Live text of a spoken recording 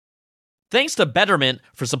Thanks to Betterment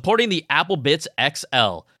for supporting the Apple Bits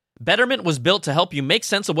XL. Betterment was built to help you make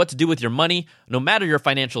sense of what to do with your money, no matter your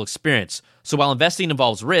financial experience. So while investing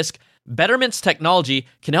involves risk, Betterment's technology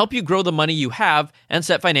can help you grow the money you have and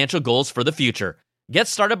set financial goals for the future. Get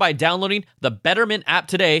started by downloading the Betterment app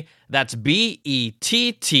today. That's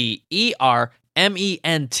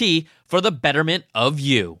BETTERMENT for the betterment of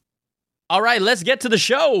you. All right, let's get to the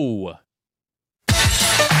show.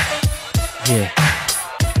 Yeah.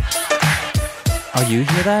 Oh, you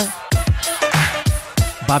hear that?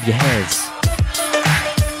 Bob your heads.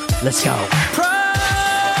 Let's go. Pro,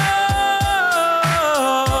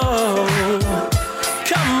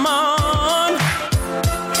 come on.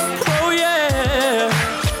 Pro, yeah.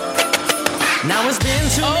 Now it's been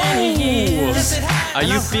too many years. Are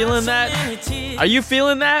you feeling that? Are you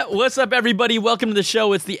feeling that? What's up, everybody? Welcome to the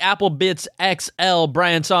show. It's the Apple Bits XL.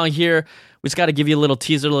 Brian Tong here. We just got to give you a little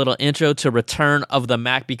teaser, a little intro to Return of the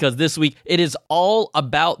Mac, because this week it is all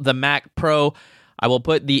about the Mac Pro. I will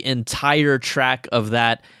put the entire track of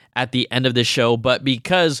that at the end of the show, but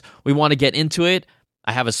because we want to get into it,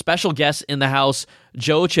 I have a special guest in the house,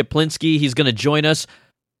 Joe Cieplinski. He's going to join us.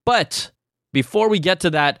 But before we get to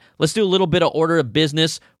that, let's do a little bit of order of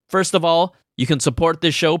business. First of all, you can support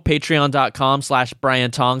this show, patreon.com/Brian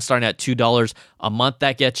Tong, starting at $2 a month.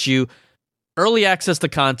 That gets you early access to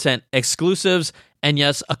content, exclusives, and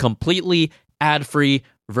yes, a completely ad-free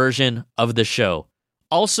version of the show.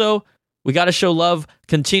 Also, we got to show love.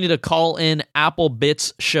 Continue to call in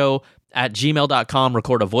applebitsshow@gmail.com.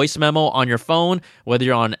 Record a voice memo on your phone, whether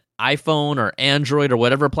you're on iPhone or Android or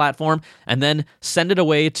whatever platform, and then send it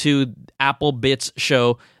away to Apple Bits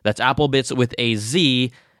Show. That's applebits with a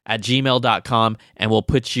Z at gmail.com, and we'll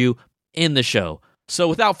put you in the show. So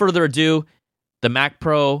without further ado, the Mac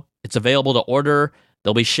Pro, it's available to order.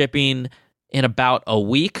 They'll be shipping in about a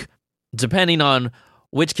week, depending on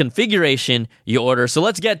which configuration you order. So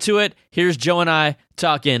let's get to it. Here's Joe and I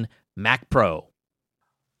talking Mac Pro.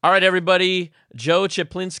 All right, everybody. Joe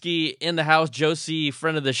Cieplinski in the house. Josie,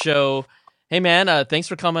 friend of the show. Hey, man, thanks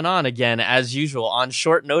for coming on again, as usual, on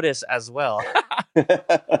short notice as well.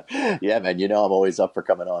 Yeah, man, you know I'm always up for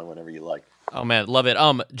coming on whenever you like. Oh, man, love it.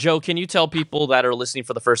 Joe, can you tell people that are listening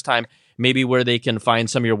for the first time maybe where they can find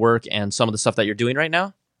some of your work and some of the stuff that you're doing right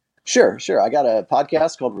now? Sure. I got a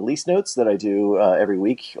podcast called Release Notes that I do every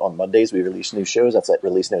week. On Mondays, we release new shows. That's at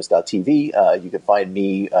releasenotes.tv. You can find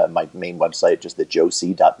me, my main website, just at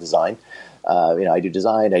joec.design. I do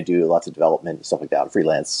design. I do lots of development, stuff like that,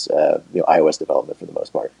 freelance, iOS development for the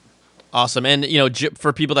most part. Awesome. And,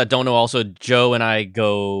 for people that don't know, also, Joe and I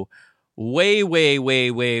go way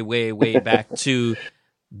back to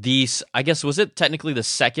these, I guess, was it technically the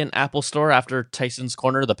second Apple store after Tyson's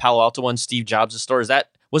Corner, the Palo Alto one, Steve Jobs' store?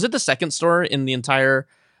 Was it the second store in the entire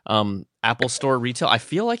Apple store retail? I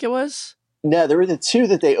feel like it was. No, there were the two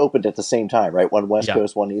that they opened at the same time, right? One West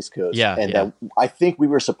Coast, one East Coast. Yeah, and I think we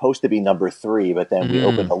were supposed to be number 3, but then we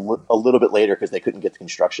opened a little bit later because they couldn't get the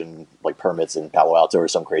construction permits in Palo Alto or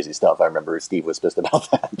some crazy stuff. I remember Steve was pissed about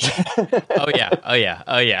that. Oh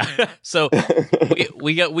yeah. So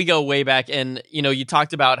we go way back, and you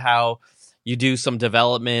talked about how you do some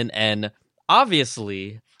development, and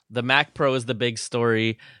obviously the Mac Pro is the big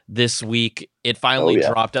story this week. It finally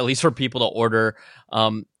dropped, at least for people to order.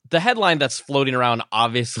 The headline that's floating around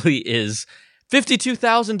obviously is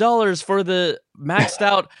 $52,000 for the maxed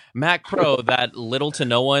out Mac Pro that little to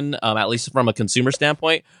no one, at least from a consumer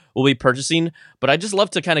standpoint, will be purchasing. But I just love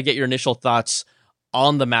to kind of get your initial thoughts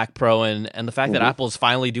on the Mac Pro and the fact that Apple is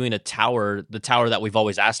finally doing the tower that we've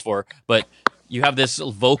always asked for. But you have this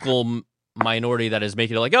vocal minority that is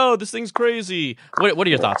making it like, oh, this thing's crazy. What are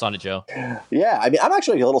your thoughts on it, Joe? Yeah, I mean, I'm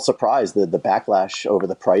actually a little surprised that the backlash over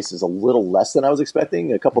the price is a little less than I was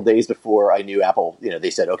expecting. A couple days before I knew Apple,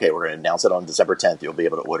 they said, okay, we're going to announce it on December 10th. You'll be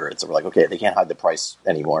able to order it. So we're like, okay, they can't hide the price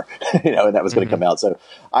anymore, and that was going to come out. So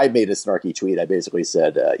I made a snarky tweet. I basically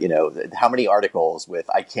said, how many articles with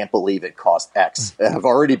I can't believe it cost X have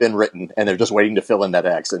already been written, and they're just waiting to fill in that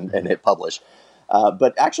X and hit publish.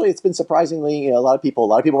 But actually, it's been surprisingly, a lot of people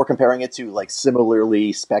were comparing it to like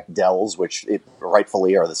similarly spec Dells, which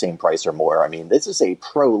rightfully are the same price or more. I mean, this is a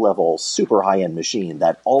pro level, super high end machine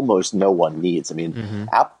that almost no one needs. I mean,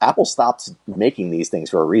 Apple stopped making these things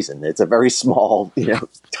for a reason. It's a very small,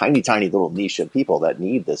 tiny little niche of people that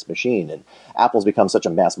need this machine, and Apple's become such a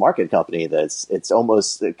mass market company that it's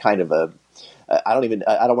almost kind of a I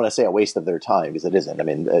don't want to say a waste of their time, because it isn't. I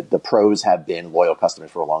mean, the pros have been loyal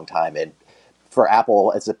customers for a long time, and for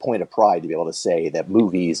Apple, it's a point of pride to be able to say that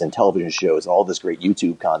movies and television shows and all this great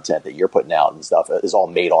YouTube content that you're putting out and stuff is all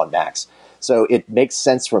made on Macs. So it makes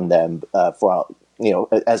sense from them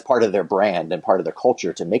as part of their brand and part of their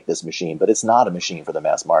culture to make this machine, but it's not a machine for the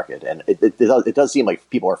mass market. And it does seem like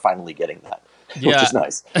people are finally getting that, which is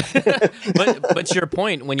nice. but to your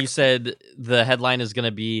point, when you said the headline is going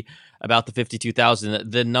to be about the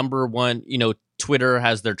 52,000, the number one, Twitter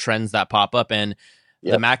has their trends that pop up, and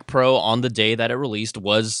the Mac Pro on the day that it released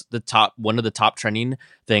was one of the top trending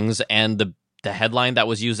things. And the headline that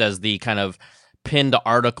was used as the kind of pinned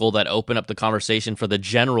article that opened up the conversation for the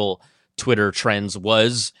general Twitter trends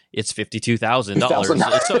was it's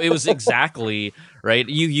 $52,000. So it was exactly right.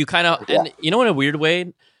 You kind of, and in a weird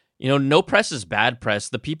way, no press is bad press.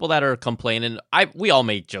 The people that are complaining, we all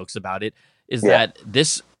make jokes about it, is that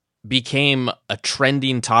this became a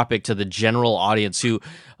trending topic to the general audience who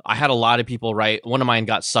I had a lot of people write. One of mine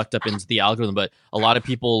got sucked up into the algorithm, but a lot of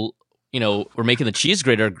people, were making the cheese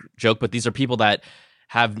grater joke, but these are people that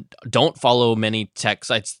don't follow many tech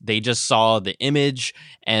sites. They just saw the image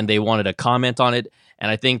and they wanted to comment on it.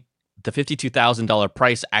 And I think the $52,000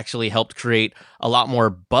 price actually helped create a lot more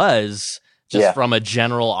buzz just from a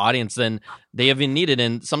general audience than they even needed.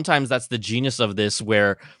 And sometimes that's the genius of this,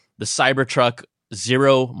 where the Cybertruck,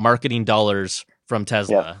 zero marketing dollars from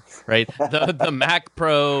Tesla, right? The Mac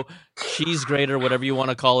Pro, cheese grater, whatever you want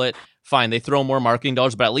to call it, fine. They throw more marketing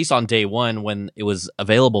dollars, but at least on day one, when it was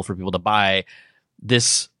available for people to buy,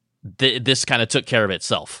 this kind of took care of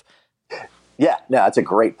itself. Yeah, no, that's a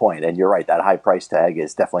great point. And you're right. That high price tag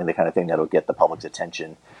is definitely the kind of thing that'll get the public's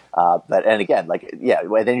attention. And again,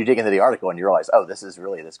 then you dig into the article and you realize, oh, this is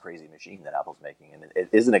really this crazy machine that Apple's making. And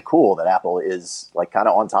isn't it cool that Apple is kind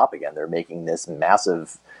of on top again? They're making this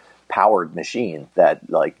massive powered machine that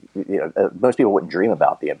most people wouldn't dream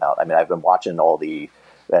about the amount. I mean, I've been watching all the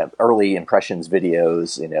early impressions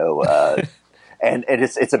videos, and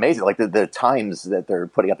it's amazing. Like the times that they're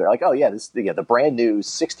putting up there, like, oh yeah, the brand new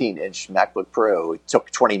 16-inch MacBook Pro took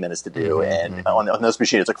 20 minutes to do, and on this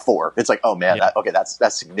machine it's like 4. It's like, oh man,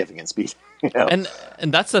 that's significant speed. And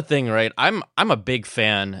that's the thing, right? I'm a big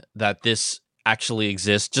fan that this actually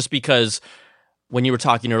exists, just because when you were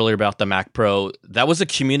talking earlier about the Mac Pro, that was a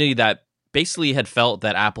community that basically had felt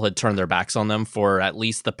that Apple had turned their backs on them for at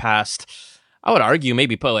least the past, I would argue,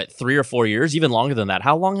 maybe 3 or 4 years, even longer than that.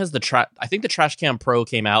 How long has I think the Trash Can Pro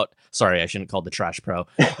came out. Sorry, I shouldn't call it the Trash Pro,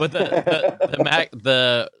 but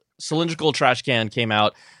the cylindrical trash can came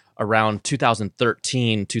out around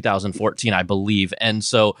 2013, 2014, I believe. And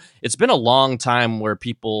so it's been a long time where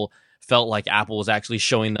people felt like Apple was actually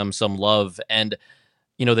showing them some love. And,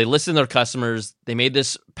 they listened to their customers. They made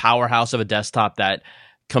this powerhouse of a desktop that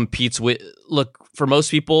competes with, look, for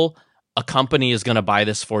most people, a company is going to buy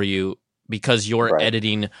this for you because you're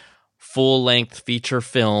editing full-length feature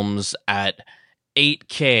films at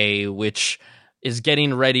 8K, which is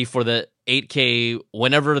getting ready for the 8K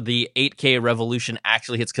whenever the 8K revolution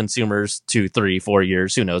actually hits consumers, 2, 3, 4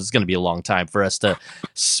 years. Who knows? It's going to be a long time for us to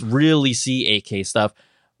really see 8K stuff.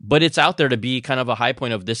 But it's out there to be kind of a high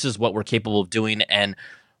point of this is what we're capable of doing, and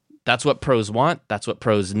that's what pros want. That's what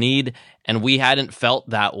pros need. And we hadn't felt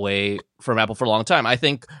that way from Apple for a long time. I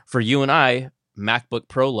think for you and I, MacBook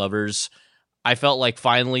Pro lovers, I felt like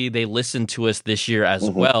finally they listened to us this year as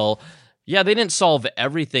well. Yeah, they didn't solve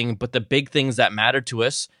everything, but the big things that mattered to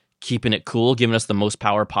us, keeping it cool, giving us the most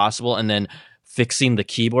power possible, and then fixing the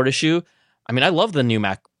keyboard issue. I mean, I love the new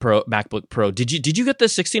MacBook Pro. Did you get the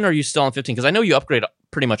 16 or are you still on 15? Because I know you upgrade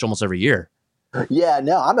pretty much almost every year. Yeah,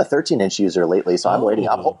 no, I'm a 13-inch user lately, so I'm waiting.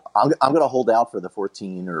 I'm going to hold out for the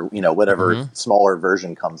 14 or whatever smaller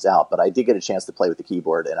version comes out. But I did get a chance to play with the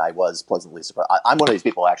keyboard, and I was pleasantly surprised. I'm one of these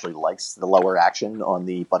people who actually likes the lower action on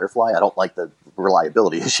the Butterfly. I don't like the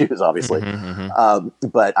reliability issues, obviously,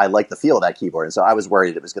 but I like the feel of that keyboard. And so I was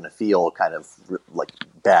worried it was going to feel kind of like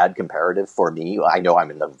bad comparative for me. I know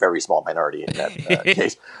I'm in a very small minority in that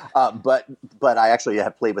case, but I actually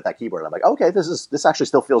have played with that keyboard. And I'm like, okay, this actually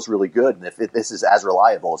still feels really good, and if this is as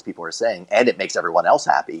reliable as people are saying, and it makes everyone else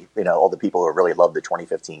happy. All the people who really love the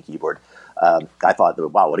 2015 keyboard. I thought,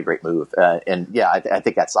 wow, what a great move. And yeah, I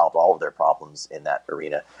think that solved all of their problems in that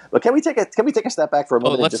arena. But can we take a step back for a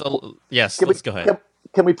moment? Let's go ahead.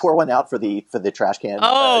 Can we pour one out for the trash can?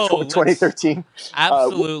 2013.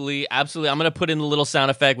 Absolutely. I'm going to put in the little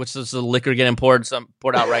sound effect, which is the liquor getting poured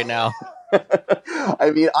out right now.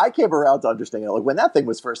 I mean, I came around to understanding it. Like when that thing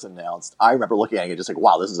was first announced, I remember looking at it just like,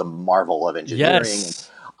 wow, this is a marvel of engineering. Yes.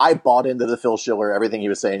 And I bought into the Phil Schiller, everything he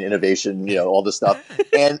was saying, innovation, all this stuff.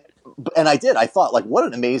 And I did. I thought, like, what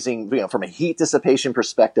an amazing, from a heat dissipation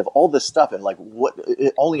perspective, all this stuff, and like what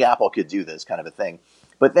only Apple could do this kind of a thing.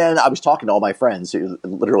 But then I was talking to all my friends who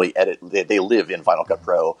literally they live in Final Cut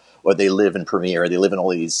Pro, or they live in Premiere, they live in all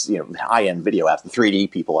these high-end video apps, the 3D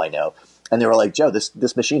people I know. And they were like, Joe,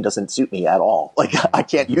 this machine doesn't suit me at all. Like, I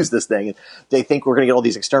can't use this thing. And they think we're going to get all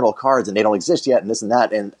these external cards and they don't exist yet and this and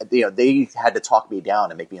that. And, they had to talk me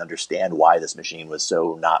down and make me understand why this machine was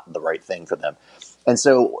so not the right thing for them. And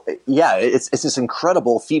so, yeah, it's this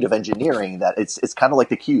incredible feat of engineering that it's kind of like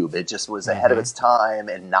the Cube. It just was ahead of its time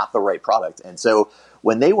and not the right product. And so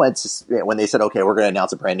when they said, okay, we're going to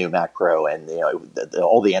announce a brand new Mac Pro, and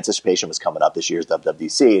all the anticipation was coming up this year's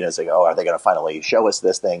WWDC, and it's like, oh, are they going to finally show us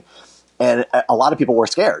this thing? And a lot of people were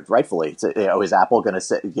scared, rightfully. Is Apple going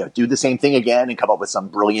to do the same thing again and come up with some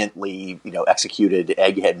brilliantly executed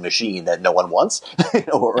egghead machine that no one wants,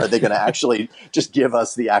 or are they going to actually just give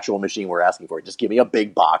us the actual machine we're asking for? Just give me a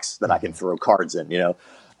big box that I can throw cards in,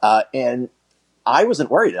 And I wasn't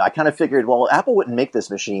worried. I kind of figured, well, Apple wouldn't make this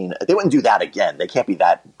machine. They wouldn't do that again. They can't be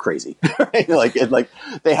that crazy. Right? Like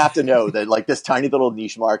they have to know that like this tiny little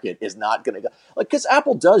niche market is not going to go, like, because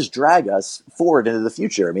Apple does drag us forward into the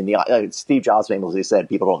future. I mean, Steve Jobs famously said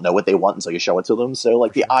people don't know what they want until you show it to them. So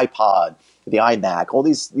like the iPod, the iMac, all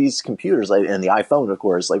these computers, like, and the iPhone, of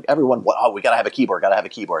course, like everyone, we got to have a keyboard,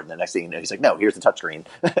 And the next thing you know, he's like, no, here's the touchscreen.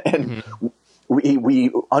 And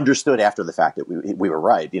we understood after the fact that we were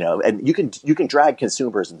right, and you can drag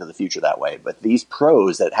consumers into the future that way. But these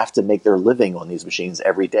pros that have to make their living on these machines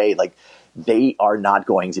every day, like, they are not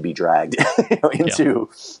going to be dragged into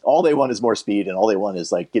all they want is more speed, and all they want is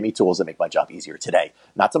like, give me tools that make my job easier today,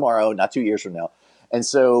 not tomorrow, not 2 years from now. And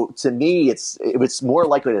so to me, it was more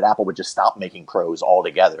likely that Apple would just stop making pros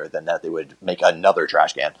altogether than that they would make another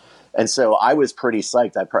trash can. And so I was pretty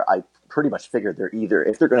psyched. I pretty much figured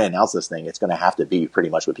if they're going to announce this thing, it's going to have to be pretty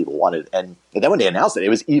much what people wanted. And then when they announced it, it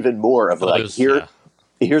was even more of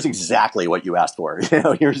here's exactly what you asked for.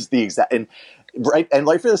 Here's the exact, and right. And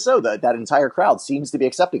like for the so that entire crowd seems to be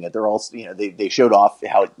accepting it. They're all, they showed off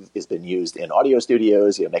how it has been used in audio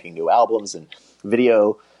studios, making new albums and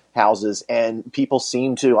video houses, and people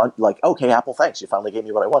seem to like, okay, Apple, thanks, you finally gave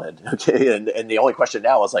me what I wanted. Okay, and the only question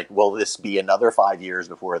now is like, will this be another 5 years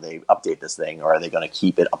before they update this thing, or are they going to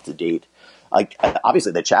keep it up to date? Like,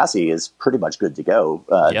 obviously the chassis is pretty much good to go.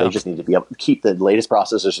 They just need to be able to keep the latest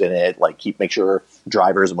processors in it, like make sure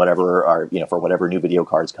drivers and whatever are, for whatever new video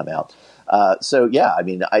cards come out. So yeah, I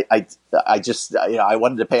mean, I just I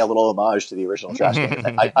wanted to pay a little homage to the original trash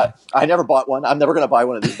can. I never bought one. I'm never going to buy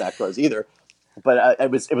one of these Mac Pros either. But it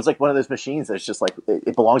was like one of those machines that's just like,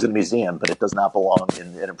 it belongs in a museum, but it does not belong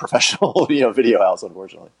in a professional video house,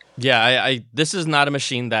 unfortunately. Yeah, this is not a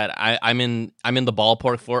machine that I'm in the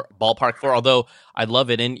ballpark for. Although I love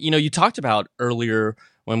it, and you talked about earlier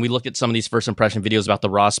when we looked at some of these first impression videos about the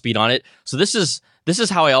raw speed on it. So this is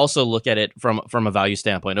how I also look at it from a value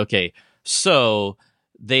standpoint. Okay, so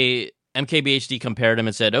MKBHD compared him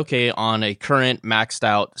and said, okay, on a current maxed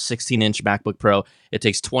out 16-inch MacBook Pro, it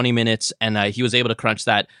takes 20 minutes, and he was able to crunch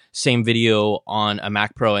that same video on a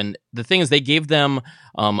Mac Pro. And the thing is, they gave them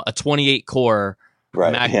a 28-core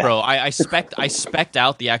Mac Pro. I spec'd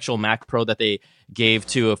out the actual Mac Pro that they gave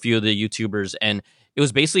to a few of the YouTubers, and it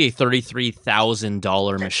was basically a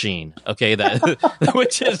 $33,000 machine. Okay,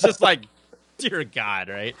 which is just like, dear God,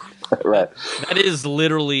 right? Right. That is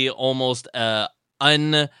literally almost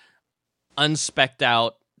unspecced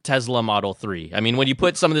out Tesla Model 3. I mean, when you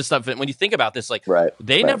put some of this stuff in, when you think about this, like,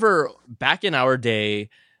 never, back in our day,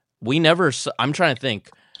 I'm trying to think.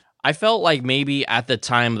 I felt like maybe at the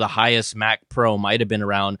time the highest Mac Pro might have been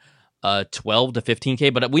around 12 to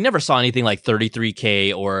 15K, but we never saw anything like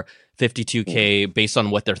 33K or 52K based on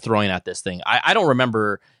what they're throwing at this thing. I don't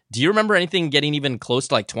remember. Do you remember anything getting even close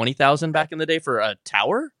to like 20,000 back in the day for a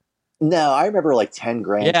tower? No, I remember like 10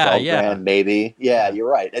 grand, 12 grand, maybe. Yeah, you're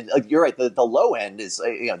right. And you're right. The low end is,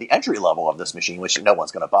 the entry level of this machine, which no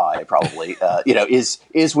one's going to buy probably,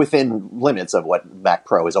 is within limits of what Mac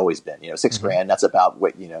Pro has always been. 6 grand, that's about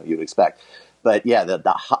what, you'd expect. But yeah,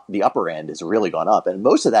 the upper end has really gone up. And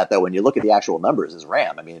most of that, though, when you look at the actual numbers, is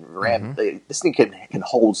RAM. I mean, RAM, this thing can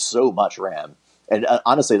hold so much RAM. And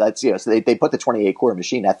honestly, that's, so they put the 28-core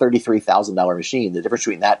machine, that $33,000 machine. The difference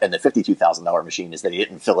between that and the $52,000 machine is that they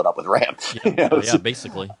didn't fill it up with RAM.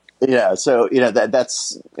 Basically. Yeah, so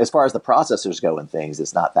that's as far as the processors go and things,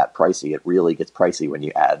 it's not that pricey. It really gets pricey when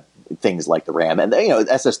you add things like the RAM, and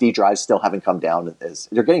SSD drives still haven't come down as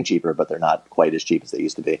they're getting cheaper, but they're not quite as cheap as they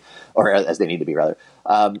used to be, or as they need to be rather.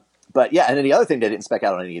 But yeah, and then the other thing they didn't spec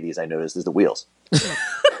out on any of these I noticed is the wheels.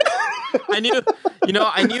 I knew we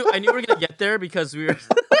were gonna get there because we've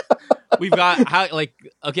got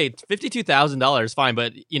 $52,000, fine,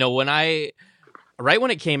 but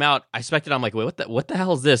when it came out, I spec'd it. I'm like, wait, what the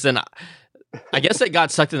hell is this? And I guess it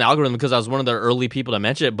got sucked in the algorithm because I was one of the early people to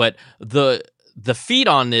mention it. But the feed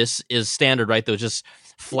on this is standard, right? Though, just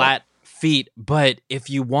flat feet, but if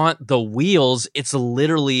you want the wheels, it's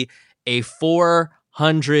literally a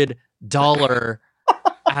 $400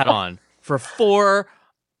 add-on for 4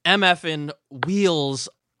 MFN wheels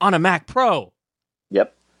on a Mac Pro.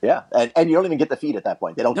 Yep. Yeah. And you don't even get the feet at that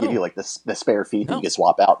point. They don't give you like the spare feet that you can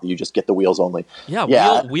swap out. You just get the wheels only.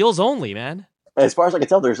 Yeah. Wheels only, man. As far as I can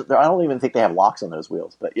tell, I don't even think they have locks on those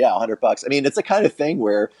wheels. But yeah, $100. I mean, it's the kind of thing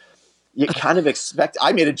where you kind of expect.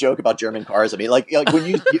 I made a joke about German cars. I mean, like when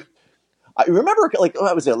you I remember, like,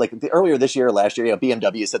 what was it? Like earlier this year, or last year,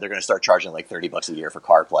 BMW said they're going to start charging like $30 a year for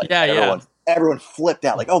CarPlay. Yeah, everyone flipped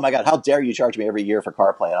out, like, "Oh my god, how dare you charge me every year for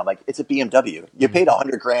CarPlay?" And I'm like, "It's a BMW. You paid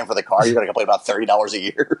 $100,000 for the car. You're going to complain about $30 a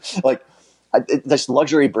year?" Like, just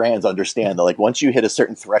luxury brands understand that, like, once you hit a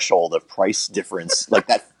certain threshold of price difference, like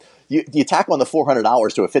that. You tack on the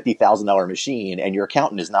 $400 to a $50,000 machine, and your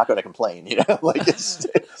accountant is not going to complain. You know, like it's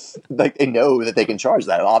like they know that they can charge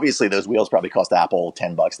that. Obviously, those wheels probably cost Apple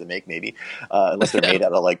 $10 to make, maybe, unless they're made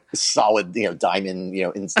out of like solid, diamond.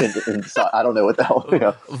 I don't know what the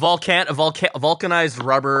hell. Vulcanized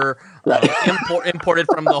rubber, imported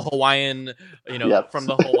from the Hawaiian, from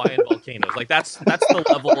the Hawaiian volcanoes. Like that's the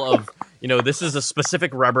level of. This is a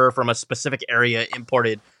specific rubber from a specific area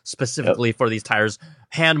imported specifically for these tires,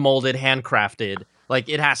 hand molded, handcrafted. Like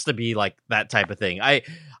it has to be like that type of thing. I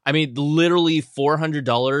mean, literally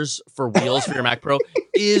 $400 for wheels for your Mac Pro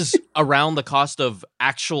is around the cost of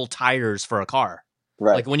actual tires for a car.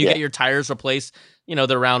 Right. Like when you get your tires replaced,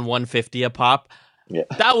 they're around $150 a pop. Yeah.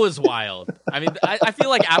 That was wild. I mean, I feel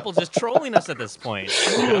like Apple's just trolling us at this point.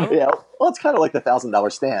 Yeah, well, it's kind of like the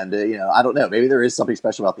 $1,000 stand. I don't know. Maybe there is something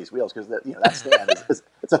special about these wheels because that stand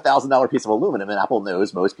it's a $1,000 piece of aluminum, and Apple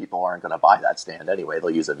knows most people aren't going to buy that stand anyway.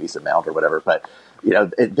 They'll use a Visa mount or whatever. But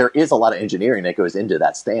there is a lot of engineering that goes into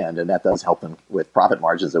that stand, and that does help them with profit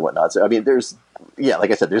margins and whatnot. So I mean,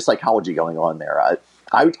 like I said, there's psychology going on there.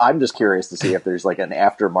 I'm just curious to see if there's like an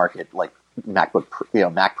aftermarket like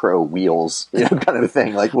MacBook, Mac Pro wheels, kind of a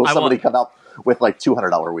thing. Like, will somebody come out with like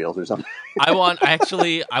 $200 wheels or something? I want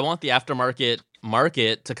the aftermarket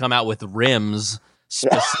market to come out with rims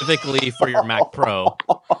specifically for your Mac Pro,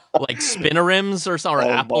 like spinner rims or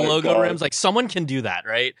Apple logo rims. Like someone can do that,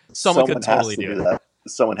 right? Someone could totally do that.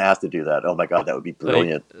 Someone has to do that. Oh my god, that would be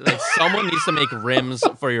brilliant. Like someone needs to make rims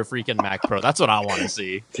for your freaking Mac Pro. That's what I want to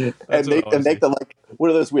see. And make them like, what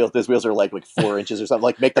are those wheels? Those wheels are like 4 inches or something.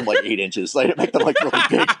 Like make them like 8 inches. Like make them like really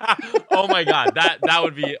big. Oh my god, that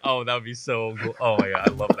would be so cool. Oh my god,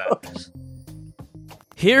 I love that.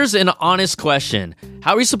 Here's an honest question.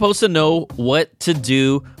 How are you supposed to know what to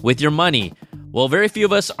do with your money? Well, very few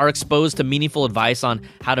of us are exposed to meaningful advice on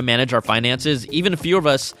how to manage our finances. Even few of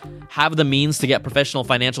us have the means to get professional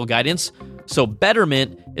financial guidance. So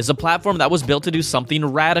Betterment is a platform that was built to do something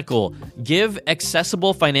radical. Give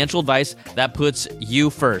accessible financial advice that puts you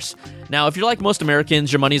first. Now, if you're like most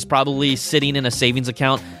Americans, your money is probably sitting in a savings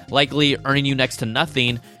account, likely earning you next to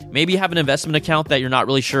nothing. Maybe you have an investment account that you're not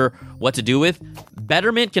really sure what to do with.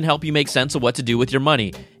 Betterment can help you make sense of what to do with your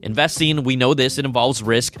money. Investing, we know this, it involves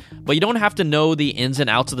risk, but you don't have to know the ins and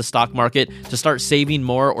outs of the stock market to start saving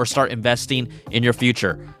more or start investing in your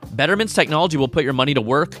future. Betterment's technology will put your money to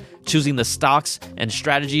work, choosing the stocks and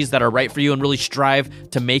strategies that are right for you and really strive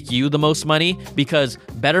to make you the most money because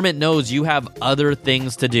Betterment knows you have other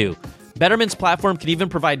things to do. Betterment's platform can even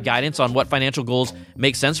provide guidance on what financial goals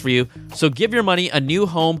make sense for you. So give your money a new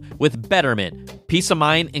home with Betterment. Peace of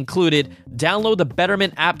mind included. Download the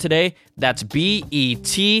Betterment app today. That's BETTERMENT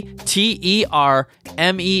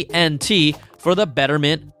for the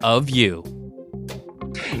betterment of you.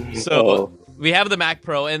 So we have the Mac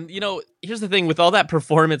Pro, and here's the thing with all that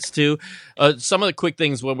performance too. Some of the quick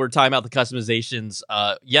things when we're talking about the customizations.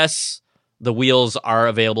 Yes, the wheels are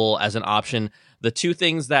available as an option. The two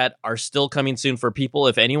things that are still coming soon for people,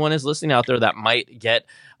 if anyone is listening out there that might get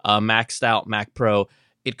a maxed out Mac Pro,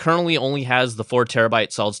 it currently only has the 4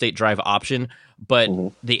 terabyte solid state drive option, but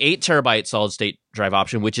the 8 terabyte solid state drive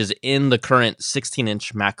option, which is in the current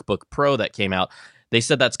 16-inch MacBook Pro that came out, they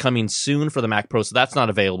said that's coming soon for the Mac Pro, so that's not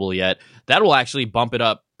available yet. That will actually bump it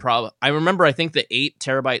up. I think the 8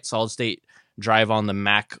 terabyte solid state drive on the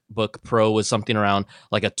MacBook Pro was something around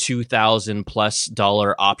like a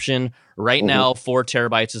 $2,000+ option. Right now, 4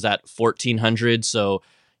 terabytes is at $1,400. So,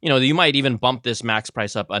 you might even bump this max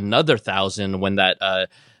price up another $1,000 when that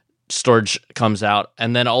storage comes out.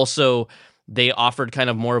 And then also they offered kind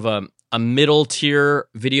of more of a middle tier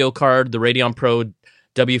video card, the Radeon Pro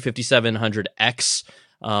W5700X.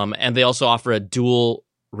 And they also offer a dual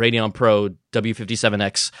Radeon Pro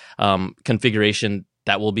W57X configuration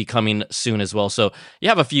that will be coming soon as well. So you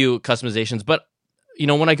have a few customizations, but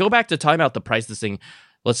when I go back to talking about the price of this thing,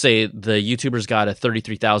 let's say the YouTuber's got a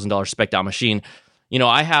 $33,000 spec'd out machine.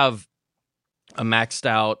 I have a maxed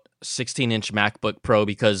out 16-inch MacBook Pro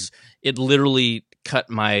because it literally cut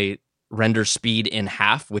my render speed in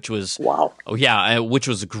half, which was wow. Oh yeah, which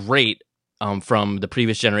was great from the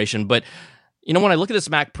previous generation. But when I look at this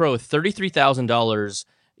Mac Pro, $33,000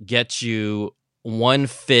 gets you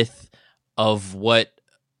 1/5 of what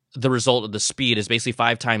the result of the speed is, basically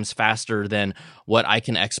 5 times faster than what I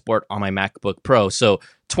can export on my MacBook Pro. So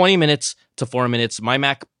 20 minutes to 4 minutes. My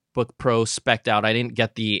MacBook Pro spec'd out, I didn't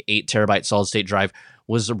get the 8 terabyte solid state drive,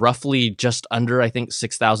 was roughly just under, I think,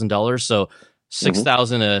 $6,000. So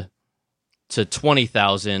 6,000 to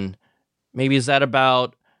 20,000, maybe is that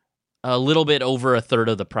about a little bit over a third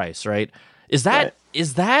of the price, right? Is that,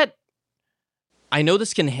 I know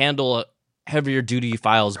this can handle heavier duty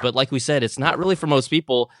files, but like we said, it's not really for most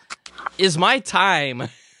people. Is my time,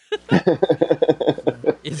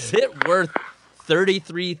 is it worth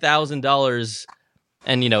 $33,000?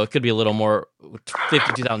 And, it could be a little more,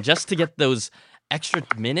 $52,000 just to get those extra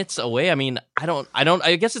minutes away. I mean,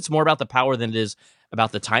 I guess it's more about the power than it is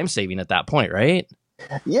about the time saving at that point, right?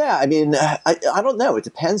 Yeah, I mean, I don't know. It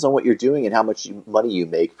depends on what you're doing and how much money you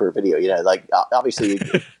make per video. Like obviously,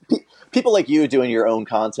 people like you doing your own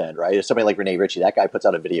content, right? Somebody like Rene Ritchie, that guy puts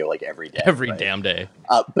out a video like every day, every damn day.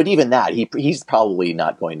 But even that, he's probably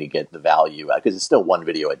not going to get the value because it's still one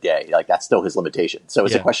video a day. Like that's still his limitation. So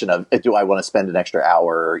it's a question of, do I want to spend an extra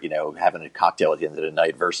hour, having a cocktail at the end of the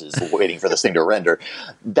night versus waiting for this thing to render?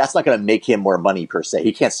 That's not going to make him more money per se.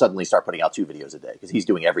 He can't suddenly start putting out 2 videos a day because he's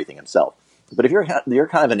doing everything himself. But if you're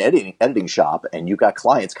kind of an editing shop and you've got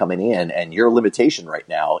clients coming in, and your limitation right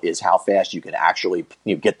now is how fast you can actually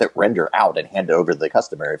get that render out and hand it over to the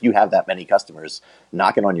customer. If you have that many customers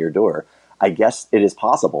knocking on your door, I guess it is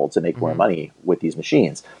possible to make more money with these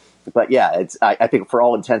machines. But yeah, I think for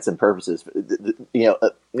all intents and purposes,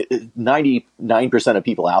 99% of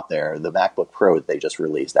people out there, the MacBook Pro that they just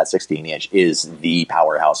released, that 16-inch, is the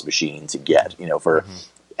powerhouse machine to get. For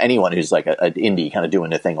anyone who's like an indie kind of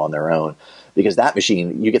doing a thing on their own, because that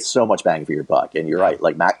machine, you get so much bang for your buck. And you're right,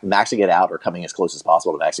 like maxing it out or coming as close as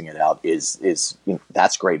possible to maxing it out is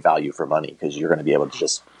that's great value for money, because you're going to be able to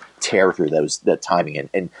just tear through that timing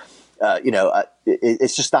and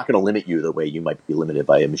it's just not going to limit you the way you might be limited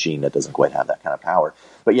by a machine that doesn't quite have that kind of power.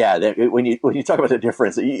 But yeah, when you talk about the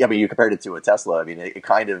difference, I mean, you compared it to a Tesla. I mean,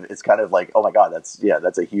 it's kind of like, oh my God,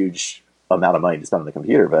 that's a huge amount of money to spend on the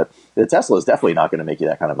computer. But the Tesla is definitely not going to make you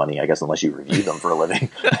that kind of money, I guess, unless you review them for a living.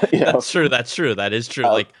 That's true. That is true.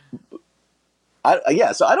 So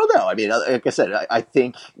I don't know. I mean, like I said, I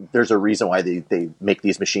think there's a reason why they make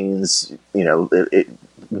these machines. They're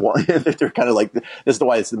kind of like, this is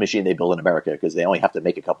why it's the machine they build in America, because they only have to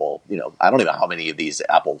make a couple. I don't even know how many of these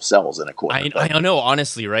Apple sells in a quarter. I don't know,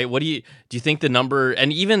 honestly, right? What do you think the number?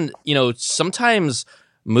 And even sometimes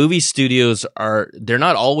movie studios they're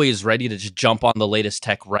not always ready to just jump on the latest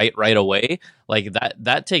tech right away. Like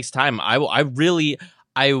that takes time. I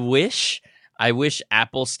wish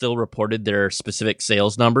Apple still reported their specific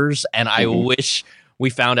sales numbers, and I wish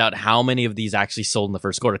we found out how many of these actually sold in the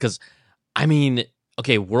first quarter. Because I mean,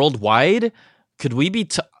 okay, worldwide, could we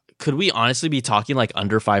honestly be talking like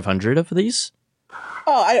under 500 of these?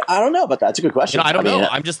 Oh, I don't know, but that's a good question. I don't know.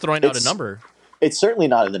 I'm just throwing out a number. It's certainly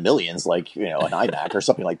not in the millions, like an iMac or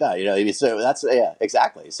something like that. So that's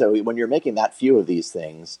exactly. So when you're making that few of these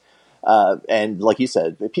things, and like you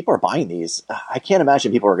said, people are buying these. I can't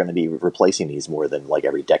imagine people are going to be replacing these more than like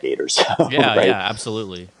every decade or so. Yeah, right? Yeah,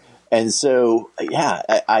 absolutely. And so, yeah,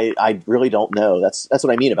 I really don't know. That's what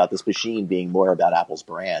I mean about this machine being more about Apple's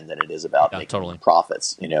brand than it is about making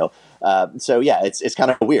profits. So yeah, it's kind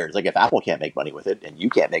of weird. It's like, if Apple can't make money with it and you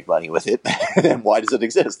can't make money with it, then why does it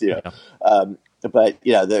exist? But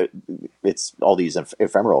it's all these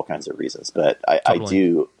ephemeral kinds of reasons. But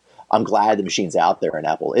I'm glad the machine's out there in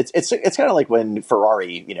Apple. It's kind of like when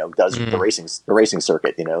Ferrari, does the racing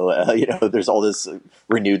circuit. There's all this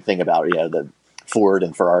renewed thing about the Ford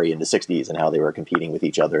and Ferrari in the 60s and how they were competing with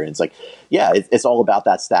each other. And it's like, yeah, it's all about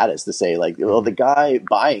that status to say, like, well, the guy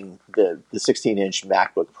buying the 16-inch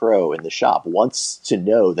MacBook Pro in the shop wants to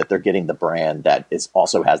know that they're getting the brand that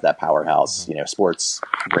also has that powerhouse, sports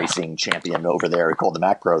racing champion over there called the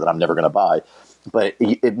Mac Pro that I'm never going to buy. But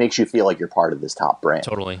it makes you feel like you're part of this top brand.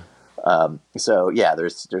 Totally. So yeah,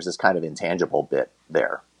 there's this kind of intangible bit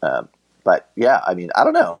there. But yeah, I mean, I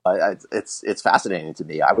don't know. It's fascinating to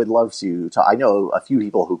me. I would love to. I know a few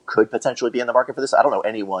people who could potentially be in the market for this. I don't know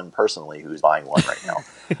anyone personally who's buying one right now.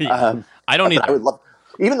 I don't either.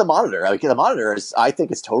 Even the monitor, like the monitor is, I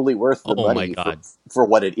think, is totally worth the money for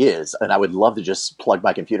what it is. And I would love to just plug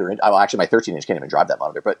my computer in. Oh, actually, my 13-inch can't even drive that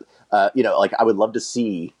monitor. But like I would love to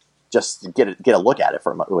see, just get a look at it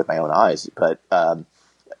with my own eyes. But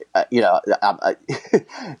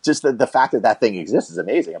just the fact that thing exists is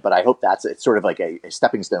amazing. But I hope it's sort of like a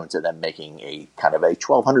stepping stone to them making a kind of a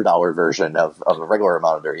 $1,200 version of a regular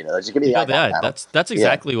monitor. Just give me the icon panel. That's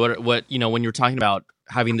exactly what when you're talking about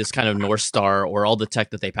having this kind of North Star or all the tech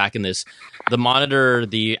that they pack in this, the monitor,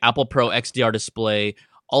 the Apple Pro XDR display,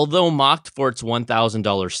 although mocked for its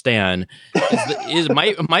 $1,000 stand,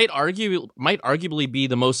 might arguably be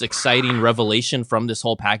the most exciting revelation from this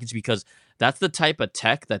whole package, because that's the type of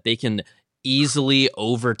tech that they can easily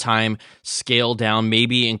over time scale down,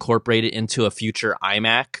 maybe incorporate it into a future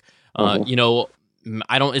iMac.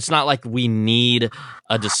 It's not like we need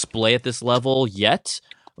a display at this level yet.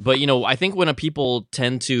 But, I think when people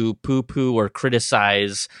tend to poo-poo or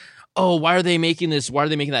criticize, oh, why are they making this? Why are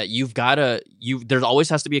they making that? There always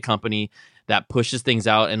has to be a company that pushes things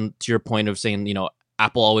out. And to your point of saying,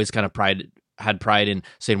 Apple always kind of had pride in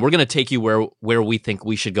saying, we're going to take you where we think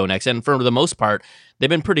we should go next. And for the most part, they've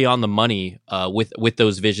been pretty on the money with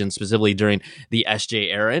those visions, specifically during the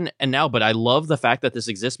SJ era and now. But I love the fact that this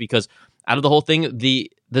exists, because out of the whole thing, the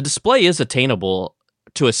display is attainable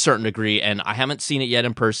to a certain degree, and I haven't seen it yet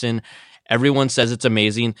in person. Everyone says it's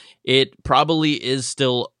amazing. It probably is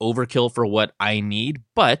still overkill for what I need,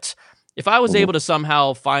 but if I was able to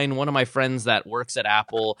somehow find one of my friends that works at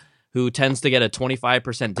Apple who tends to get a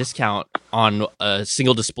 25% discount on a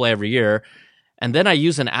single display every year, and then I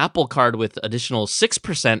use an Apple card with additional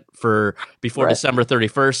 6% before December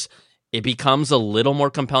 31st, it becomes a little more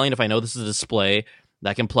compelling if I know this is a display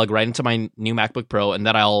that can plug right into my new MacBook Pro and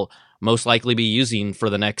that I'll most likely be using for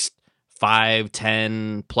the next 5,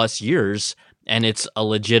 10 plus years, and it's a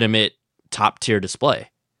legitimate top tier display.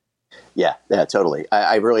 Yeah, totally.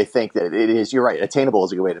 I really think that it is, you're right, attainable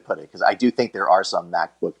is a good way to put it, because I do think there are some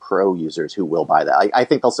MacBook Pro users who will buy that. I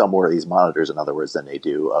think they'll sell more of these monitors, in other words, than they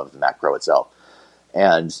do of the Mac Pro itself.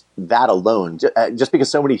 And that alone, just because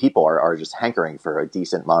so many people are just hankering for a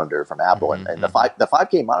decent monitor from Apple, and the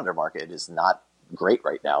 5K monitor market is not great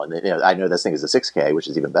right now. And I know this thing is a 6K, which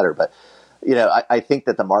is even better, but I think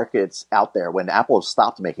that the market's out there. When Apple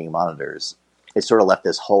stopped making monitors, it sort of left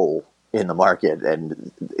this hole in the market.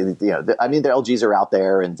 And the LGs are out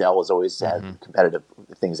there, and Dell has always had competitive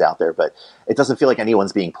things out there, but it doesn't feel like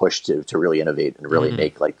anyone's being pushed to really innovate and really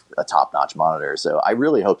make like a top-notch monitor. So I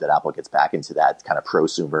really hope that Apple gets back into that kind of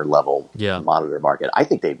prosumer level monitor market. I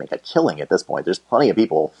think they'd make a killing at this point. There's plenty of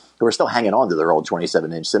people who are still hanging on to their old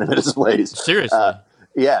 27-inch cinema displays. Seriously.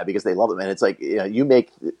 Yeah, because they love them, and it's like you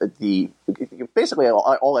make basically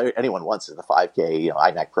all anyone wants is the 5K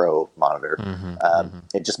iMac Pro monitor,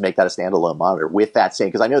 and just make that a standalone monitor with that same.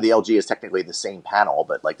 Because I know the LG is technically the same panel,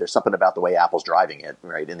 but like there's something about the way Apple's driving it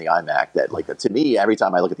right in the iMac that like to me every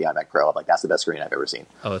time I look at the iMac Pro, I'm like, that's the best screen I've ever seen.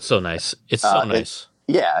 Oh, it's so nice. It's so nice.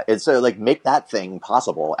 And so like make that thing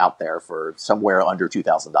possible out there for somewhere under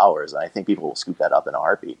 $2,000, and I think people will scoop that up in a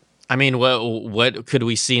heartbeat. I mean, what could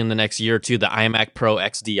we see in the next year or two? The iMac Pro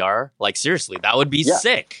XDR? Like seriously, that would be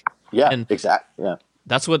sick. Yeah, and exactly. Yeah,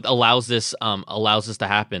 that's what allows this to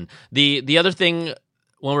happen. The other thing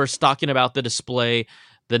when we're talking about the display,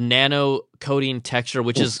 the nano coating texture,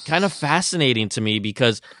 which is kind of fascinating to me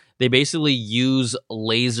because they basically use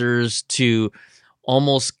lasers to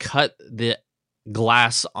almost cut the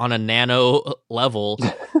glass on a nano level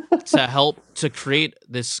to help to create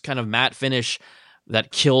this kind of matte finish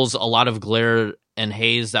that kills a lot of glare and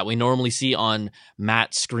haze that we normally see on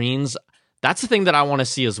matte screens. That's the thing that I want to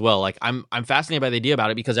see as well. Like I'm fascinated by the idea about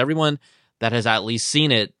it because everyone that has at least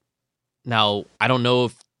seen it, now I don't know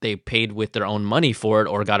if they paid with their own money for it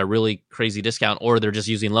or got a really crazy discount or they're just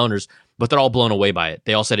using loaners, but they're all blown away by it.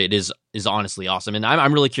 They all said it is honestly awesome. And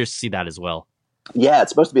I'm really curious to see that as well. Yeah, it's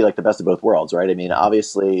supposed to be like the best of both worlds, right? I mean,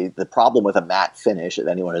 obviously, the problem with a matte finish, if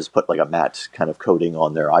anyone has put like a matte kind of coating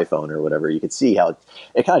on their iPhone or whatever, you can see how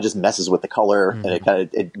it kind of just messes with the color and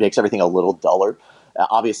it makes everything a little duller.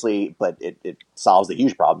 Obviously, but it solves the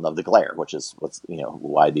huge problem of the glare, which is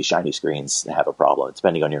why these shiny screens have a problem,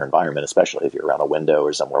 depending on your environment, especially if you're around a window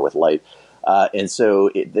or somewhere with light. And so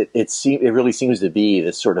it really seems to be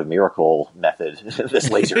this sort of miracle method, this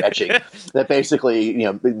laser etching that basically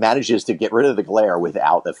manages to get rid of the glare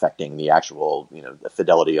without affecting the actual the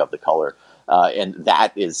fidelity of the color. And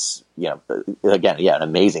that is again an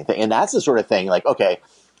amazing thing. And that's the sort of thing like, okay,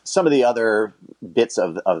 some of the other bits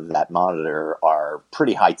of that monitor are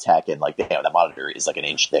pretty high tech, and like, that monitor is like an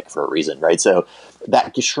inch thick for a reason, right? So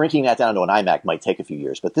that shrinking that down to an iMac might take a few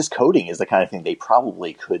years, but this coating is the kind of thing they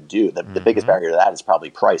probably could do. The biggest barrier to that is probably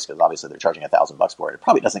price, because obviously they're charging $1,000 for it. It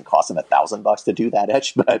probably doesn't cost them $1,000 to do that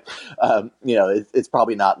etch, but it's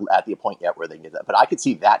probably not at the point yet where they can get that. But I could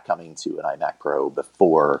see that coming to an iMac Pro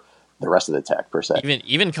before the rest of the tech per se.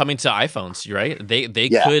 Even coming to iPhones, right? They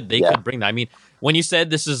could bring that. I mean, when you said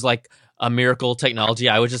this is like a miracle technology,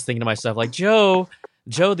 I was just thinking to myself, like, Joe,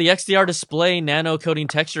 the XDR display nano coating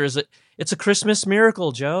texture it's a Christmas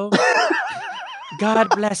miracle, Joe. God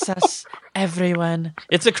bless us, everyone.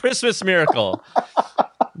 It's a Christmas miracle.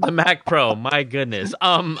 The Mac Pro, my goodness.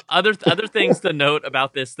 Other things to note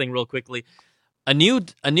about this thing real quickly. A new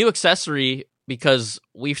accessory, because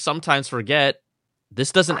we sometimes forget,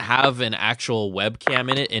 this doesn't have an actual webcam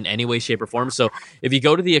in it in any way, shape, or form. So if you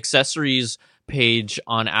go to the accessories page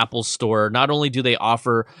on Apple's store, not only do they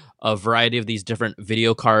offer a variety of these different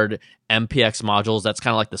video card MPX modules, that's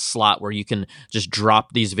kind of like the slot where you can just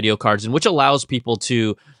drop these video cards in, which allows people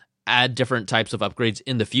to add different types of upgrades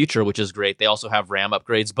in the future, which is great. They also have RAM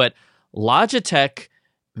upgrades, but Logitech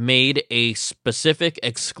made a specific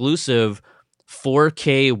exclusive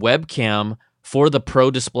 4K webcam for the Pro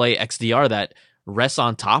Display XDR that rests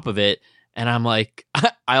on top of it. And I'm like,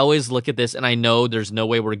 I always look at this and I know there's no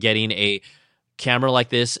way we're getting a camera like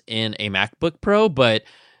this in a MacBook Pro, but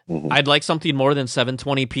I'd like something more than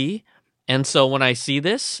 720p. And so when I see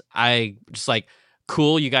this, I just like,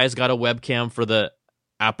 cool, you guys got a webcam for the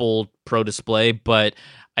Apple Pro Display, but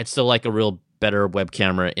I'd still like a real better web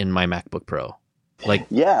camera in my MacBook Pro. Like,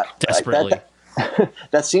 desperately.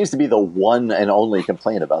 That seems to be the one and only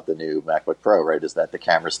complaint about the new MacBook Pro, right? Is that the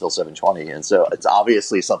camera's still 720, and so it's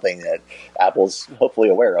obviously something that Apple's hopefully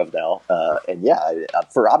aware of now.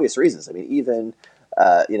 For obvious reasons. I mean, even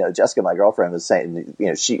Jessica, my girlfriend, was saying,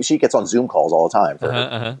 she gets on Zoom calls all the time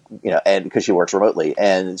for and because she works remotely,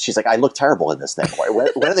 and she's like, I look terrible in this thing. When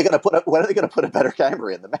are they going to put a better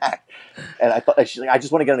camera in the Mac? And she's like, I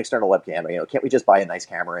just want to get an external webcam. Can't we just buy a nice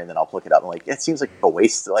camera and then I'll plug it up? I'm like, it seems like a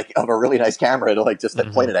waste of a really nice camera to just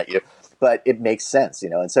point it at you. But it makes sense,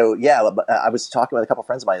 And so, I was talking with a couple of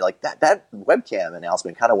friends of mine, like that webcam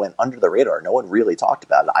announcement kind of went under the radar. No one really talked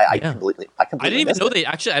about it. I completely didn't even know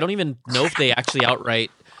I don't even know if they actually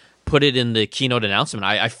outright put it in the keynote announcement.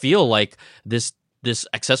 I feel like this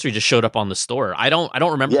accessory just showed up on the store. I don't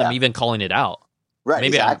remember them even calling it out. Right,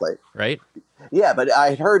 maybe exactly. Right? Yeah, but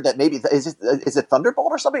I heard that maybe is it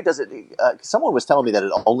Thunderbolt or something? Does it? Someone was telling me that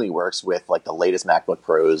it only works with like the latest MacBook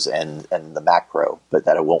Pros and the Mac Pro, but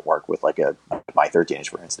that it won't work with like a my 13-inch,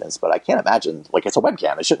 for instance. But I can't imagine, like, it's a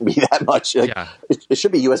webcam. It shouldn't be that much. It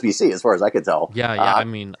should be USB-C as far as I could tell. Yeah. I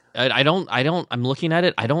mean, I don't. I'm looking at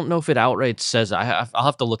it. I don't know if it outright says. I'll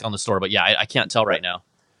have to look on the store, but I can't tell right now.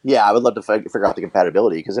 Yeah, I would love to figure out the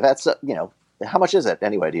compatibility, because if that's how much is it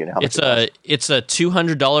anyway? Do you know how much it's a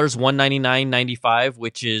 $200, $199.95,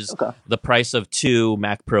 which is the price of 2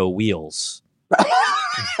 Mac Pro wheels.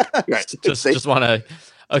 Right. Just want to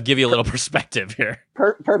give you a little perspective here.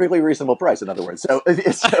 Perfectly reasonable price, in other words. So I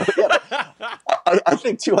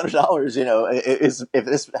think $200, is if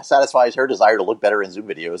this satisfies her desire to look better in Zoom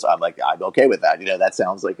videos, I'm okay with that. That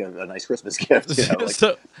sounds like a nice Christmas gift.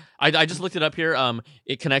 So I just looked it up here.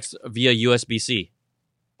 It connects via USB-C.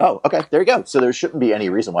 Oh, okay. There you go. So there shouldn't be any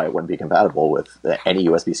reason why it wouldn't be compatible with any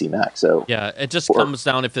USB-C Mac. So yeah, it just comes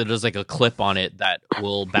down if there's like a clip on it that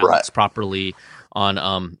will balance properly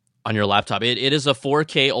on your laptop. It is a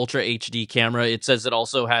 4K Ultra HD camera. It says it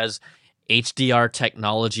also has HDR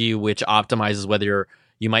technology, which optimizes whether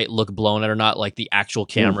you might look blown out or not, like the actual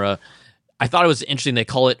camera. I thought it was interesting. They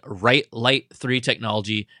call it Light 3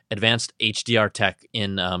 technology, advanced HDR tech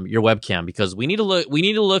in your webcam, because we need to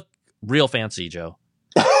look real fancy, Joe.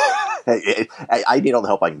 I need all the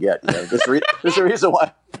help I can get. This is the reason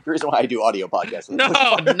why I do audio podcasts. No.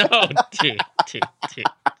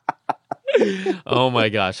 Oh my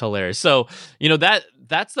gosh, hilarious. So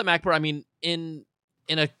that's the Mac Pro. I mean, in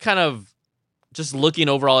a kind of just looking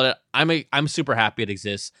overall at it, I'm super happy it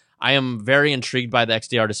exists. I am very intrigued by the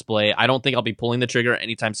XDR display. I don't think I'll be pulling the trigger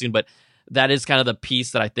anytime soon, but that is kind of the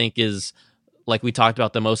piece that I think is, like we talked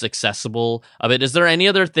about, the most accessible of it. Is there any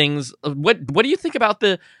other things? What do you think about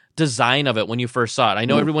the design of it when you first saw it? I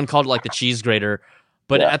know everyone called it like the cheese grater,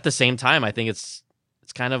 but at the same time, I think it's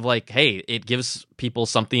kind of like, hey, it gives people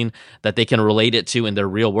something that they can relate it to in their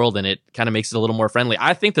real world, and it kind of makes it a little more friendly.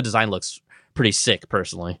 I think the design looks pretty sick,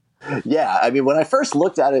 personally. Yeah, I mean, when I first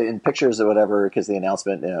looked at it in pictures or whatever, because the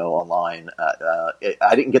announcement, online,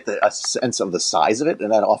 I didn't get a sense of the size of it,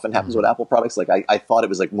 and that often happens with Apple products. Like, I thought it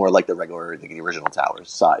was like more like the regular, the original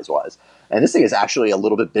towers size wise, and this thing is actually a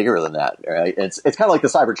little bit bigger than that. Right? It's kind of like the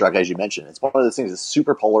Cybertruck, as you mentioned. It's one of those things that's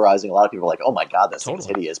super polarizing. A lot of people are like, "Oh my god, that thing's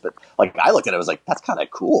hideous," but like I looked at it, I was like, "That's kind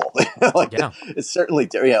of cool." Like, yeah. It's certainly,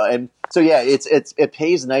 and so yeah, it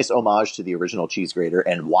pays nice homage to the original cheese grater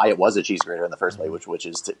and why it was a cheese grater in the first place, which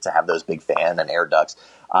is to have those big fan and air ducts,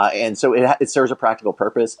 and so it serves a practical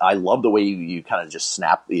purpose. I love the way you kind of just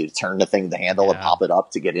you turn the handle and pop it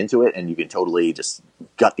up to get into it, and you can totally just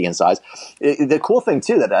gut the insides. The cool thing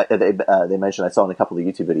too that they mentioned, I saw in a couple of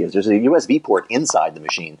YouTube videos, there's a USB port inside the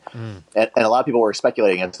machine, and a lot of people were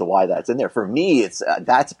speculating as to why that's in there. For me, it's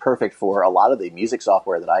that's perfect for a lot of the music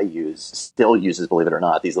software that I use. Still uses, believe it or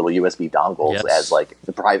not, these little USB dongles as like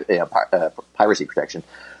the piracy protection.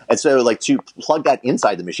 And so, like, to plug that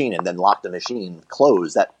inside the machine and then lock the machine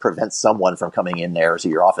closed, that prevents someone from coming in there to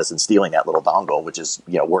your office and stealing that little dongle, which is,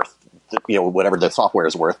 worth, whatever the software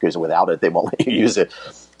is worth, because without it, they won't let you use it.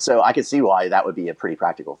 So I could see why that would be a pretty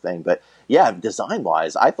practical thing. But yeah, design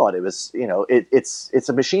wise, I thought it was, it's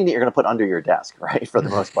a machine that you're going to put under your desk, right? For the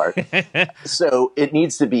most part. So it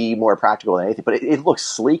needs to be more practical than anything, but it looks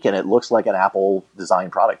sleek and it looks like an Apple design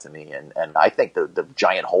product to me. And I think the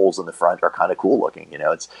giant holes in the front are kind of cool looking.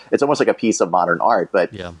 It's almost like a piece of modern art,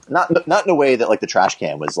 but not in a way that like the trash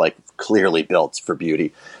can was like clearly built for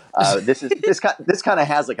beauty. This kind of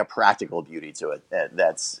has like a practical beauty to it.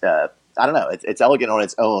 That's, I don't know. It's elegant on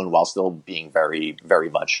its own while still being very, very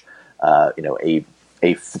much, a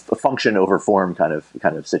function over form kind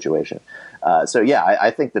of situation. So yeah,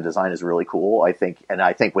 I think the design is really cool. I think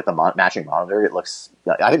with the matching monitor,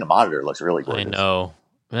 I think the monitor looks really gorgeous. I know.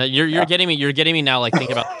 You're getting me. You're getting me now. Like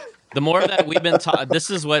thinking about the more that we've been talking. This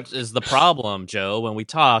is what is the problem, Joe. When we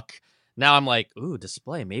talk. Now I'm like, ooh,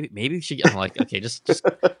 display. Maybe we should get. I'm like, okay, just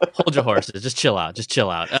hold your horses. Just chill out.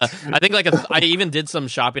 I think I even did some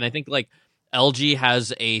shopping. I think like LG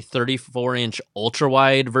has a 34-inch ultra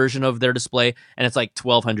wide version of their display, and it's like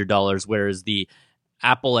 $1,200. Whereas the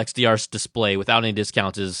Apple XDR display, without any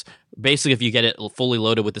discounts, is basically if you get it fully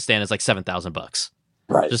loaded with the stand, it's like $7,000.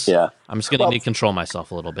 Right. I'm just gonna need to control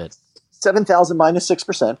myself a little bit. 7,000 minus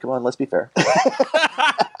 6%. Come on, let's be fair.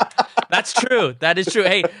 That's true. That is true.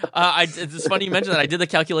 Hey, it's funny you mentioned that. I did the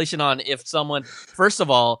calculation on if someone, first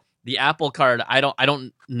of all, the Apple Card. I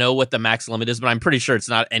don't know what the max limit is, but I'm pretty sure it's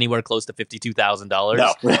not anywhere close to $52,000.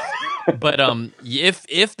 No. But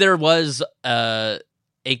if there was a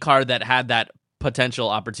card that had that potential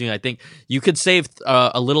opportunity, I think you could save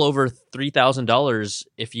a little over $3,000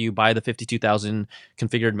 if you buy the 52,000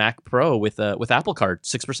 configured Mac Pro with Apple Card,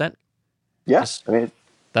 6%. Yes, I mean.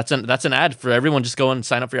 That's an ad for everyone. Just go and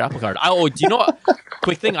sign up for your Apple Card. Oh, do you know what?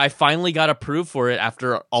 Quick thing. I finally got approved for it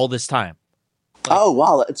after all this time. Oh,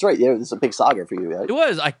 wow. That's right. Yeah, this is a big saga for you. Right? It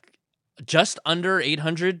was just under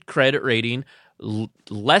 800 credit rating,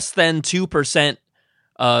 less than 2%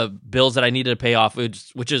 bills that I needed to pay off,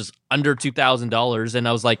 which is under $2,000. And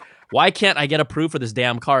I was like, why can't I get approved for this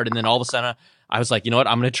damn card? And then all of a sudden I was like, you know what?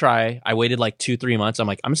 I'm going to try. I waited like 2-3 months. I'm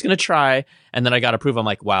like, I'm just going to try. And then I got approved. I'm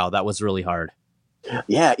like, wow, that was really hard.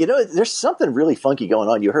 Yeah, there's something really funky going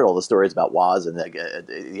on. You heard all the stories about Woz and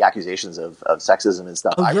the accusations of sexism and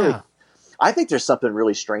stuff. Oh, I think there's something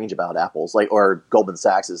really strange about Apple's, or Goldman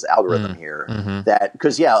Sachs' algorithm here. Mm-hmm. That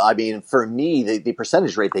because I mean, for me, the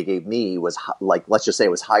percentage rate they gave me was let's just say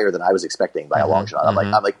it was higher than I was expecting by a long shot. I'm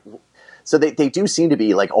like, so they do seem to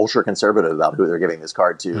be like ultra conservative about who they're giving this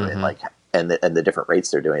card to, and the different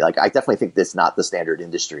rates they're doing. Like, I definitely think this is not the standard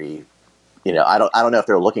industry. I don't know if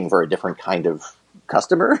they're looking for a different kind of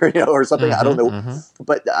customer, or something. I don't know,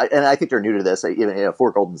 but I think they're new to this. Even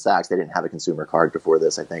for Goldman Sachs, they didn't have a consumer card before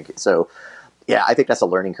this. I think so. Yeah, I think that's a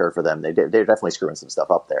learning curve for them. They're definitely screwing some stuff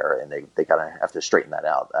up there, and they kind of have to straighten that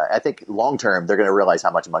out. I think long term, they're going to realize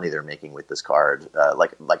how much money they're making with this card.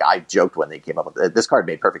 Like I joked when they came up with it, this card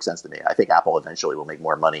made perfect sense to me. I think Apple eventually will make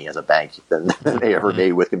more money as a bank than they ever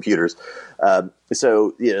made with computers.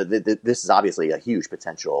 So this is obviously a huge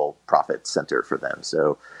potential profit center for them.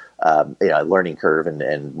 So. Learning curve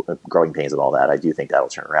and growing pains and all that. I do think that'll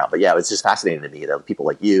turn around. But yeah, it's just fascinating to me that people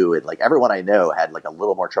like you and like everyone I know had like a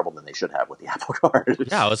little more trouble than they should have with the Apple Card.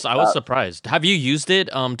 Yeah, I was surprised. Have you used it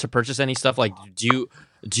to purchase any stuff? Like, do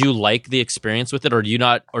you like the experience with it, or do you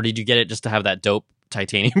not, or did you get it just to have that dope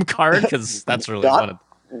titanium card? Because that's really fun.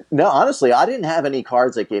 No, honestly, I didn't have any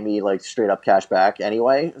cards that gave me like straight up cash back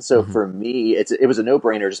anyway. So for me, it was a no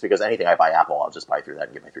brainer just because anything I buy Apple, I'll just buy through that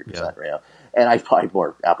and get my 3%. and I buy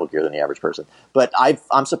more Apple gear than the average person. But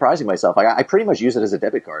I'm surprising myself. I pretty much use it as a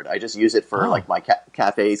debit card. I just use it for like my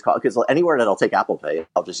cafes, because anywhere that I'll take Apple Pay,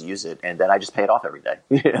 I'll just use it, and then I just pay it off every day.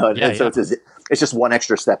 So it's just one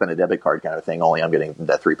extra step in a debit card kind of thing. Only I'm getting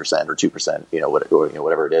that 3% or 2%,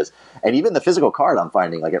 whatever it is. And even the physical card, I'm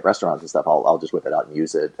finding like at restaurants and stuff, I'll just whip it out and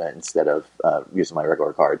use it instead of using my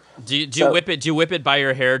regular card. Do you whip it? Do you whip it by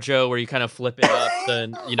your hair, Joe, where you kind of flip it up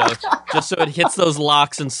and just so it hits those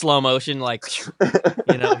locks in slow motion, like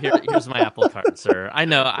here's my Apple Card, sir. I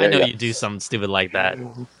know you do something stupid like that.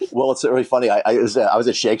 Well, it's really funny. I was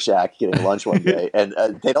at Shake Shack getting lunch one day, and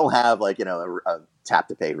they don't have a tap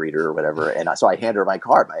to pay reader or whatever, and so I hand her my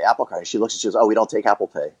card, my Apple Card. And she looks and she goes, "Oh, we don't take Apple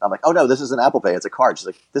Pay." I'm like, "Oh no, this isn't Apple Pay. It's a card." She's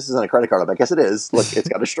like, "This isn't a credit card." I'm like, "Yes, it is. Look, it's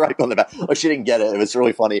got a stripe on the back." Like, she didn't get it. It was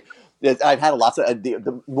really funny. I've had lots of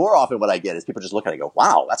the more often what I get is people just look at it and go,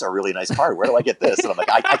 "Wow, that's a really nice card. Where do I get this?" And I'm like,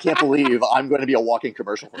 I can't believe I'm going to be a walking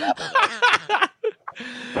commercial for Apple.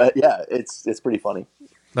 But yeah, it's pretty funny.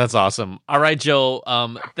 That's awesome. All right, Joe.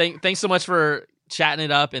 Thanks so much for chatting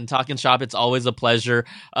it up and talking shop. It's always a pleasure.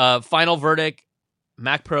 Final verdict: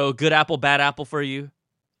 Mac Pro, good Apple, bad Apple for you?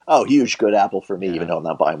 Oh, huge good Apple for me, even though I'm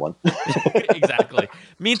not buying one. Exactly.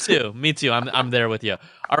 Me too. I'm there with you.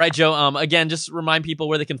 All right, Joe. Again, just remind people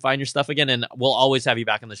where they can find your stuff again, and we'll always have you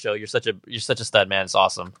back on the show. You're such a stud, man. It's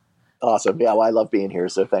awesome. Awesome. Yeah, well, I love being here,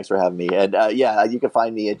 so thanks for having me. And you can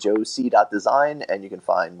find me at joec.design, and you can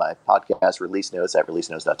find my podcast Release Notes at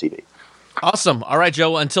releasenotes.tv. Awesome. All right,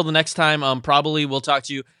 Joe. Until the next time, probably we'll talk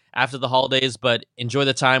to you after the holidays, but enjoy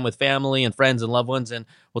the time with family and friends and loved ones, and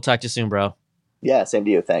we'll talk to you soon, bro. Yeah, same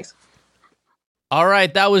to you. Thanks. All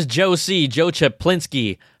right, that was Joe C., Joe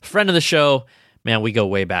Czaplinski, friend of the show. Man, we go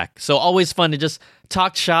way back. So always fun to just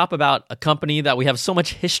talk shop about a company that we have so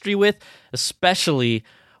much history with, especially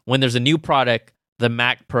when there's a new product, the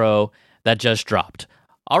Mac Pro, that just dropped.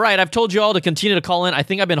 All right, I've told you all to continue to call in. I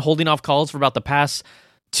think I've been holding off calls for about the past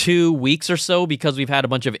 2 weeks or so because we've had a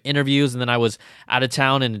bunch of interviews, and then I was out of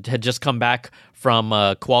town and had just come back from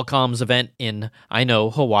Qualcomm's event in,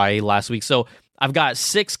 Hawaii last week. So I've got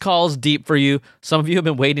 6 calls deep for you. Some of you have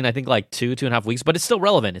been waiting, I think, like 2.5 weeks, but it's still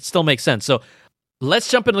relevant. It still makes sense. So let's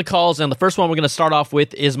jump into the calls, and the first one we're going to start off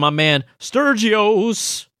with is my man,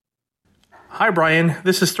 Sturgios. Hi, Brian.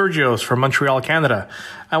 This is Sturgios from Montreal, Canada.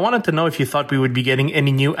 I wanted to know if you thought we would be getting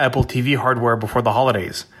any new Apple TV hardware before the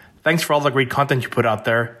holidays. Thanks for all the great content you put out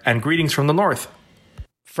there, and greetings from the north.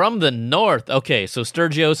 From the north. Okay, so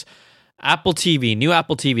Sturgios, Apple TV, new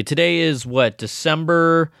Apple TV. Today is what,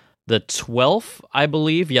 December the 12th, I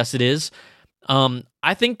believe. Yes, it is.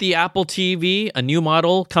 I think the Apple TV, a new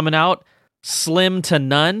model coming out, slim to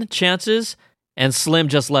none chances, and Slim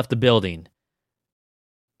just left the building.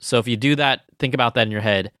 So if you do that, think about that in your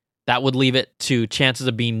head. That would leave it to chances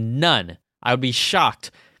of being none. I would be shocked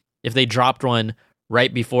if they dropped one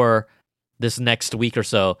right before this next week or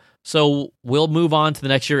so. So we'll move on to the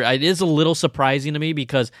next year. It is a little surprising to me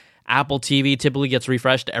because Apple TV typically gets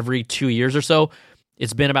refreshed every 2 years or so.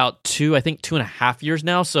 It's been about 2.5 years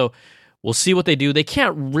now. So we'll see what they do. They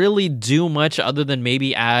can't really do much other than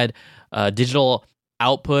maybe add digital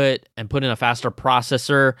output and put in a faster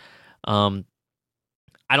processor.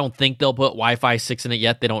 I don't think they'll put Wi-Fi 6 in it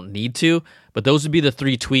yet. They don't need to, but those would be the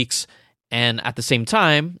 3 tweaks. And at the same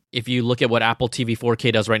time, if you look at what Apple TV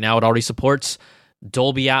 4K does right now, it already supports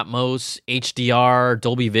Dolby Atmos, HDR,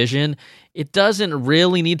 Dolby Vision. It doesn't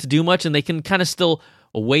really need to do much, and they can kind of still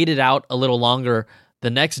wait it out a little longer. The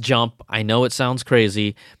next jump, I know it sounds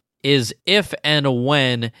crazy, is if and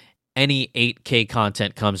when any 8K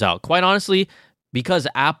content comes out. Quite honestly, because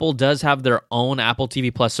Apple does have their own Apple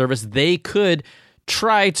TV Plus service, they could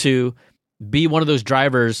try to be one of those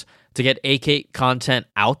drivers to get 8K content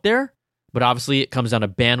out there, but obviously it comes down to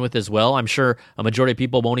bandwidth as well. I'm sure a majority of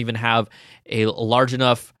people won't even have a large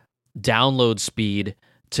enough download speed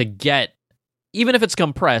to get, even if it's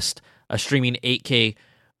compressed, a streaming 8K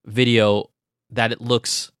video that it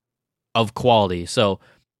looks of quality. So,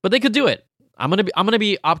 but they could do it. I'm gonna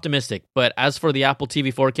be optimistic. But as for the Apple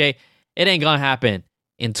TV 4K, it ain't gonna happen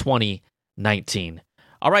in 2019.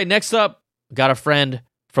 All right, next up, got a friend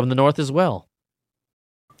from the north as well.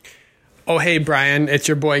 Oh, hey, Brian. It's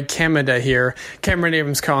your boy Camada here. Cameron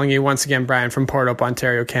Abrams calling you once again, Brian, from Port Hope,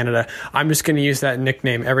 Ontario, Canada. I'm just going to use that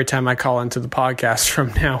nickname every time I call into the podcast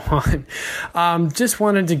from now on. Just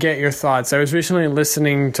wanted to get your thoughts. I was recently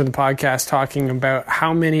listening to the podcast talking about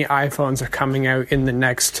how many iPhones are coming out in the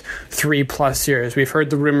next 3+ years. We've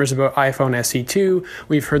heard the rumors about iPhone SE2.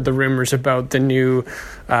 We've heard the rumors about the new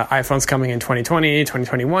iPhones coming in 2020,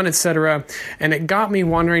 2021, etc. And it got me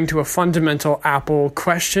wondering to a fundamental Apple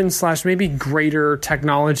question / maybe greater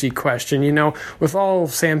technology question. You know, with all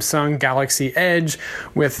Samsung Galaxy Edge,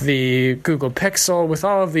 with the Google Pixel, with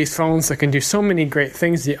all of these phones that can do so many great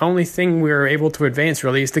things, the only thing we're able to advance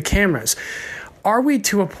really is the cameras. Are we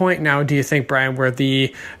to a point now, do you think, Brian, where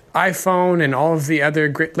the iPhone and all of the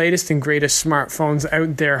other latest and greatest smartphones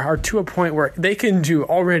out there are to a point where they can do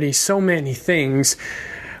already so many things?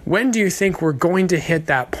 When do you think we're going to hit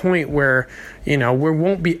that point where, you know, we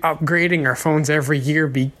won't be upgrading our phones every year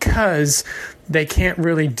because they can't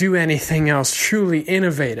really do anything else truly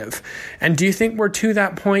innovative? And do you think we're to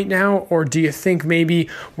that point now, or do you think maybe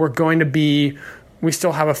we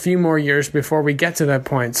still have a few more years before we get to that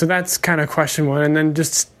point? So that's kind of question one. And then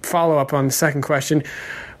just follow up on the second question.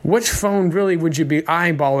 Which phone really would you be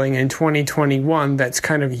eyeballing in 2021 that's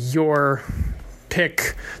kind of your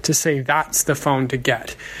pick to say that's the phone to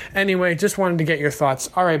get? Anyway, just wanted to get your thoughts.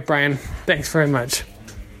 All right, Brian, thanks very much.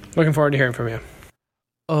 Looking forward to hearing from you.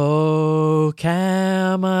 Oh,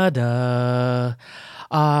 Canada,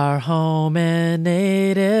 our home and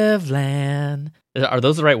native land. Are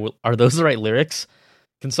those the right lyrics?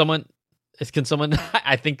 Can someone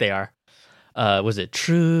I think they are. Was it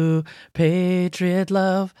True Patriot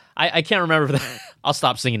Love? I can't remember that. I'll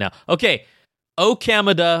stop singing now. Okay. Oh,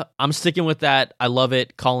 Canada. I'm sticking with that. I love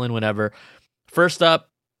it. Call in whenever. First up,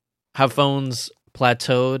 have phones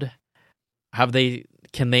plateaued?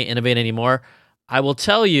 Can they innovate anymore? I will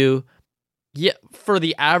tell you, yeah, for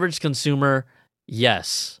the average consumer,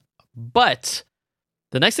 yes. But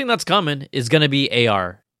the next thing that's coming is going to be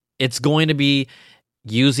AR. It's going to be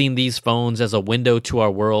using these phones as a window to our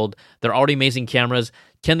world. They're already amazing cameras.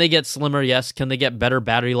 Can they get slimmer? Yes. Can they get better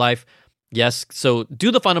battery life? Yes. So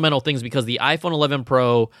do the fundamental things, because the iPhone 11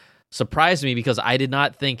 Pro surprised me because I did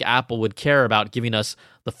not think Apple would care about giving us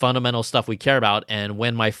the fundamental stuff we care about. And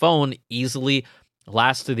when my phone easily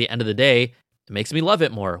lasts to the end of the day, it makes me love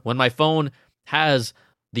it more. When my phone has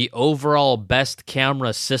the overall best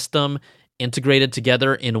camera system integrated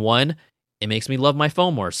together in one, it makes me love my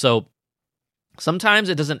phone more. So sometimes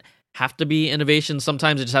it doesn't have to be innovation.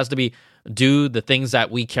 Sometimes it just has to be do the things that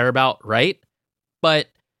we care about, right? But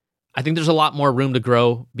I think there's a lot more room to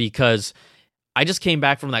grow, because I just came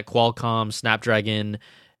back from that Qualcomm Snapdragon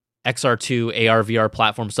XR2 AR/VR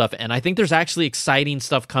platform stuff, and I think there's actually exciting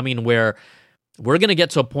stuff coming where we're going to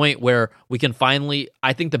get to a point where we can finally,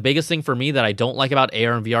 I think the biggest thing for me that I don't like about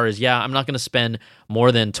AR and VR is, yeah, I'm not going to spend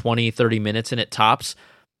more than 20, 30 minutes in it tops,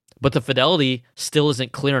 but the fidelity still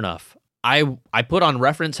isn't clear enough. I put on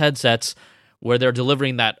reference headsets where they're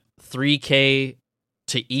delivering that 3K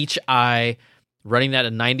to each eye, running that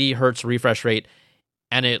at 90 hertz refresh rate,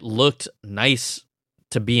 and it looked nice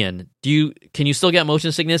to be in. Can you still get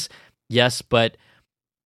motion sickness? Yes, but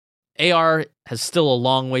AR has still a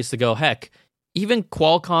long ways to go. Heck, even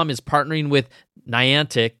Qualcomm is partnering with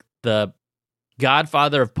Niantic, the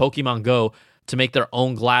godfather of Pokemon Go, to make their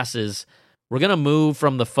own glasses. We're going to move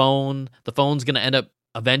from the phone. The phone's going to end up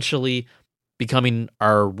eventually becoming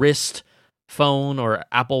our wrist phone or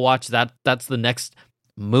Apple Watch. That's the next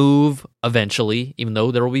move eventually, even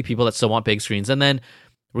though there will be people that still want big screens. And then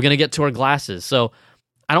we're going to get to our glasses. So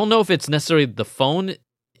I don't know if it's necessarily the phone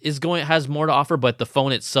has more to offer, but the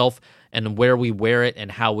phone itself and where we wear it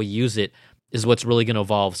and how we use it is what's really going to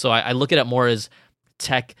evolve. So I look at it more as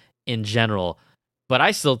tech in general. But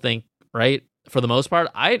I still think, right, for the most part,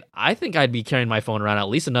 I think I'd be carrying my phone around at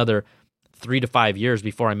least another 3 to 5 years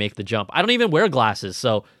before I make the jump. I don't even wear glasses,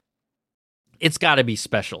 so it's got to be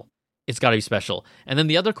special. It's got to be special. And then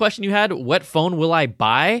the other question you had, what phone will I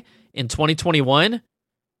buy in 2021?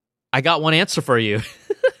 I got one answer for you.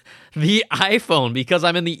 The iPhone, because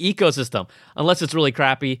I'm in the ecosystem. Unless it's really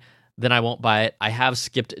crappy, then I won't buy it. I have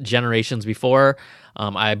skipped generations before.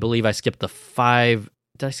 I believe I skipped the 5.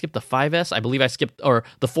 Did I skip the 5S? I believe I skipped, or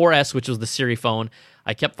the 4S, which was the Siri phone.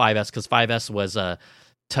 I kept 5S because 5S was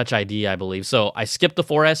Touch ID, I believe. So I skipped the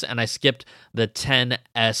 4S and I skipped the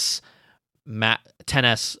 10S.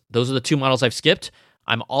 10S. Those are the two models I've skipped.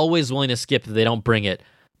 I'm always willing to skip if they don't bring it.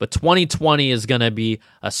 But 2020 is going to be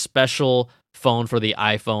a special phone for the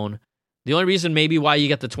iPhone. The only reason maybe why you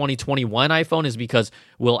get the 2021 iPhone is because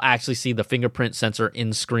we'll actually see the fingerprint sensor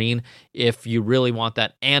in screen if you really want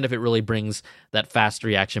that, and if it really brings that fast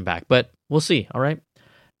reaction back. But we'll see, all right?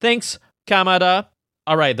 Thanks, Kamada.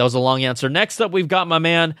 All right, that was a long answer. Next up, we've got my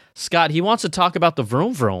man, Scott. He wants to talk about the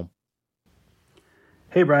Vroom Vroom.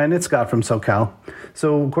 Hey, Brian, it's Scott from SoCal.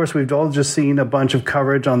 So, of course, we've all just seen a bunch of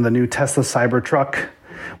coverage on the new Tesla Cybertruck.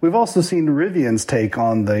 We've also seen Rivian's take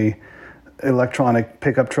on the electronic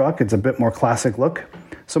pickup truck. It's a bit more classic look.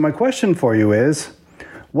 So my question for you is,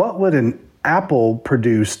 what would an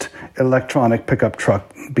Apple-produced electronic pickup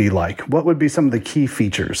truck be like? What would be some of the key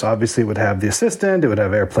features? Obviously, it would have the Assistant, it would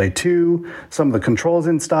have AirPlay 2, some of the controls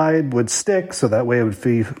inside would stick, so that way it would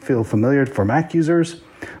feel familiar for Mac users.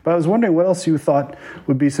 But I was wondering what else you thought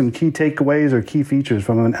would be some key takeaways or key features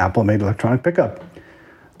from an Apple-made electronic pickup.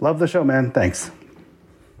 Love the show, man. Thanks.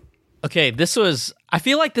 Okay, I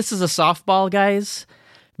feel like this is a softball, guys,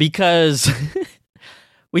 because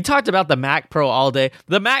we talked about the Mac Pro all day.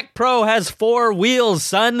 The Mac Pro has 4 wheels,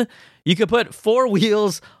 son. You could put 4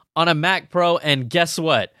 wheels on a Mac Pro, and guess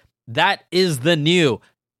what? That is the new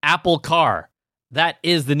Apple car. That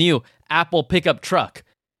is the new Apple pickup truck.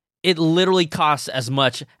 It literally costs as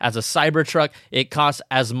much as a Cybertruck. It costs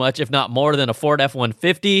as much, if not more, than a Ford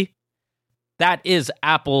F-150. That is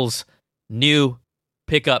Apple's new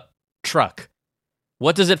pickup truck.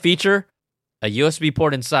 What does it feature? A USB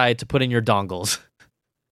port inside to put in your dongles.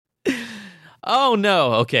 Oh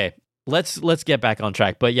no. Okay. Let's get back on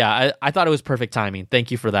track. But yeah, I thought it was perfect timing.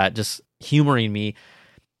 Thank you for that. Just humoring me.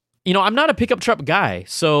 You know, I'm not a pickup truck guy.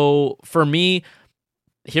 So for me,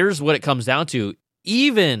 here's what it comes down to.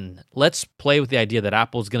 Even let's play with the idea that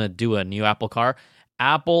Apple's going to do a new Apple car.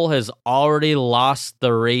 Apple has already lost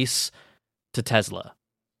the race to Tesla.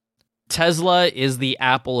 Tesla is the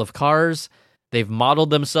Apple of cars. They've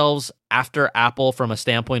modeled themselves after Apple from a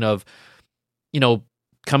standpoint of, you know,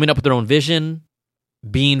 coming up with their own vision,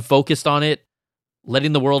 being focused on it,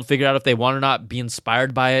 letting the world figure out if they want or not, be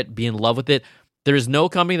inspired by it, be in love with it. There is no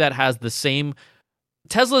company that has the same.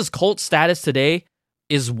 Tesla's cult status today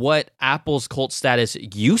is what Apple's cult status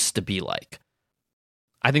used to be like.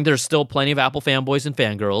 I think there's still plenty of Apple fanboys and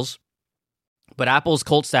fangirls, but Apple's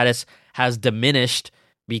cult status has diminished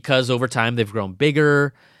because over time they've grown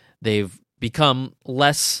bigger, they've become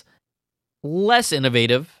less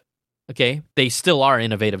innovative. Okay, they still are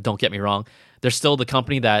innovative, don't get me wrong. They're still the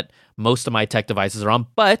company that most of my tech devices are on,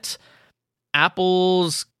 but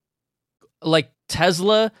Apple's, like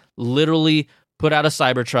Tesla, literally put out a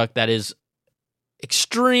Cybertruck that is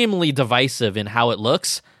extremely divisive in how it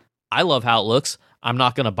looks. I love how it looks. I'm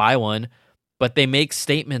not going to buy one, but they make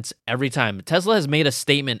statements every time. Tesla has made a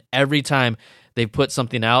statement every time they've put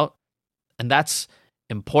something out, and that's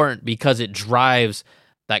important because it drives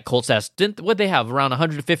that cult status. What they have around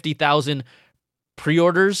 150,000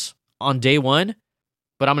 pre-orders on day one,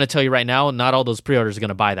 but I'm going to tell you right now, not all those pre-orders are going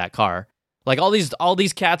to buy that car. Like all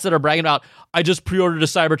these cats that are bragging about, I just pre-ordered a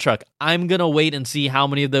Cybertruck. I'm going to wait and see how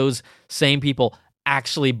many of those same people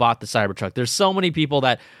actually bought the Cybertruck. There's so many people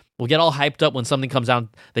that will get all hyped up when something comes out.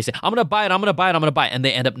 They say, I'm going to buy it, I'm going to buy it, I'm going to buy it. And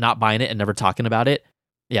they end up not buying it and never talking about it.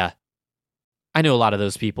 Yeah. I know a lot of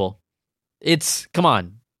those people. Come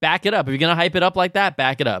on, back it up. If you're going to hype it up like that,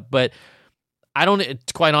 back it up. But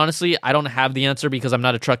quite honestly, I don't have the answer because I'm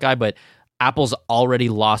not a truck guy, but Apple's already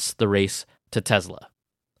lost the race to Tesla.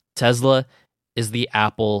 Tesla is the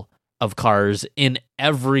Apple of cars in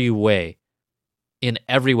every way. In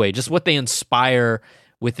every way. Just what they inspire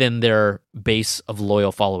within their base of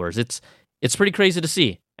loyal followers. It's pretty crazy to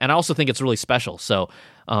see. And I also think it's really special. So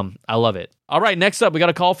I love it. All right, next up, we got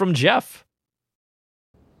a call from Jeff.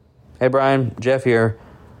 Hey, Brian. Jeff here.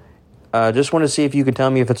 Just want to see if you can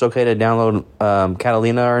tell me if it's okay to download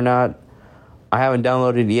Catalina or not. I haven't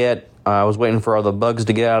downloaded it yet. I was waiting for all the bugs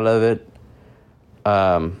to get out of it.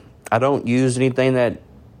 I don't use anything that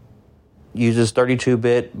uses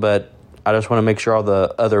 32-bit, but I just want to make sure all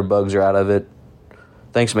the other bugs are out of it.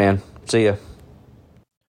 Thanks, man. See ya.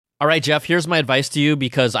 All right, Jeff, here's my advice to you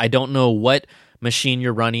because I don't know what machine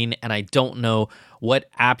you're running and I don't know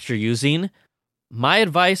what apps you're using. My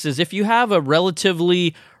advice is if you have a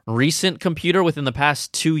relatively recent computer within the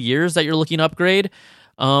past 2 years that you're looking to upgrade,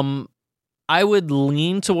 I would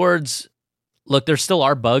lean towards, look, there still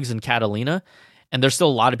are bugs in Catalina, and there's still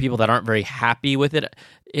a lot of people that aren't very happy with it.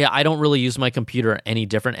 Yeah, I don't really use my computer any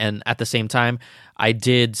different, and at the same time, I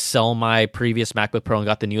did sell my previous MacBook Pro and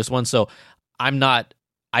got the newest one, so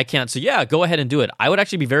I can't say, yeah, go ahead and do it. I would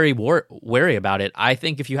actually be very wary about it. I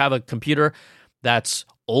think if you have a computer that's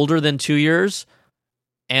older than 2 years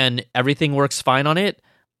and everything works fine on it,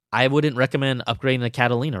 I wouldn't recommend upgrading to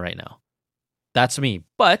Catalina right now. That's me.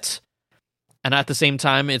 And at the same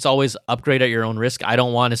time, it's always upgrade at your own risk. I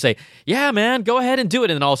don't want to say, yeah, man, go ahead and do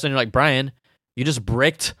it. And then all of a sudden you're like, Brian, you just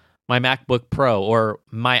bricked my MacBook Pro or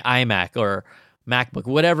my iMac or MacBook,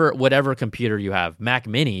 whatever computer you have, Mac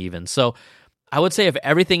Mini even. So I would say if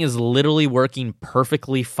everything is literally working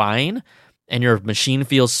perfectly fine and your machine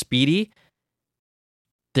feels speedy,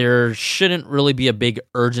 there shouldn't really be a big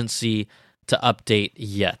urgency to update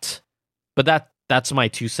yet. But that's my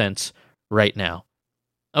 2 cents right now.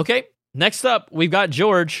 Okay, next up, we've got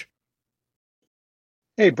George.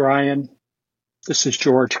 Hey, Brian. This is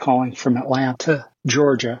George calling from Atlanta,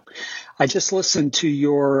 Georgia. I just listened to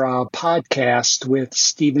your podcast with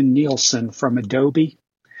Steven Nielsen from Adobe.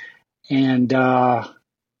 And I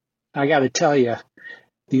got to tell you,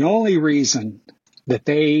 the only reason that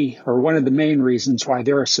one of the main reasons why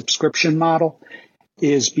they're a subscription model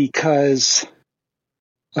is because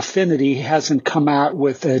Affinity hasn't come out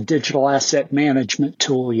with a digital asset management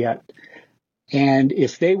tool yet. And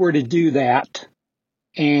if they were to do that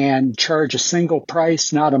and charge a single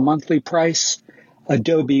price, not a monthly price,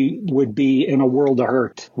 Adobe would be in a world of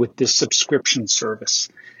hurt with this subscription service.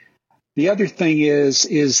 The other thing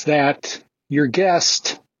is that your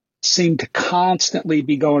guest seemed to constantly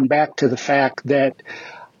be going back to the fact that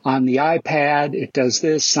on the iPad, it does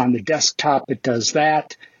this, on the desktop, it does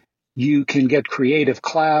that. You can get Creative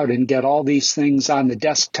Cloud and get all these things on the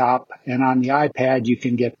desktop, and on the iPad, you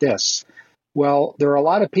can get this. Well, there are a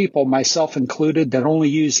lot of people, myself included, that only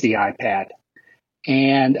use the iPad.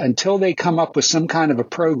 And until they come up with some kind of a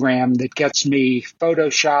program that gets me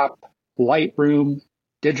Photoshop, Lightroom,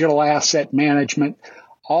 digital asset management,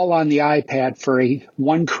 all on the iPad for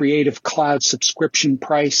one Creative Cloud subscription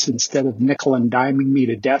price instead of nickel and diming me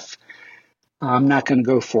to death, I'm not going to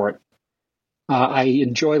go for it. I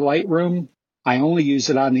enjoy Lightroom. I only use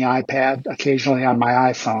it on the iPad, occasionally on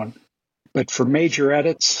my iPhone. But for major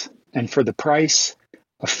edits and for the price,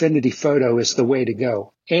 Affinity Photo is the way to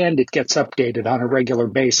go. And it gets updated on a regular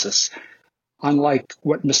basis. Unlike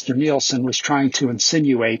what Mr. Nielsen was trying to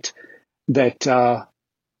insinuate, that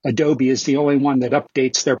Adobe is the only one that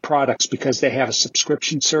updates their products because they have a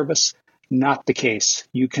subscription service. Not the case.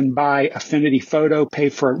 You can buy Affinity Photo, pay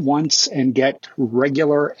for it once, and get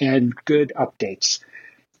regular and good updates.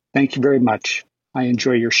 Thank you very much. I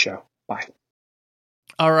enjoy your show. Bye.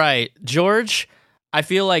 All right, George. I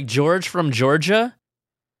feel like George from Georgia.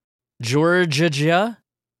 Georgia?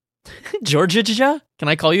 Georgia? Can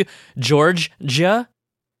I call you Georgia?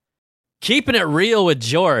 Keeping it real with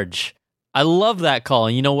George. I love that call.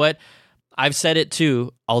 And you know what? I've said it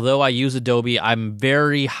too. Although I use Adobe, I'm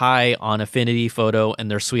very high on Affinity Photo and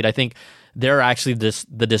their suite. I think they're actually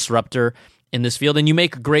the disruptor in this field. And you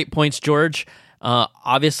make great points, George.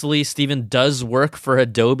 Obviously, Steven does work for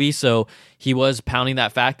Adobe, so he was pounding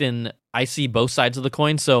that fact, and I see both sides of the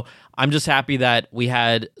coin. So I'm just happy that we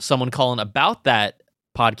had someone calling about that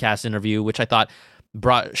podcast interview, which I thought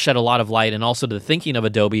shed a lot of light and also to the thinking of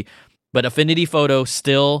Adobe. But Affinity Photo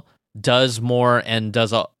still does more and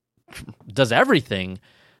does everything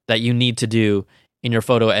that you need to do in your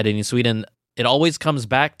photo editing suite. And it always comes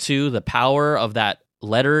back to the power of that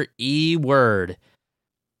letter E word,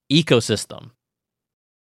 ecosystem.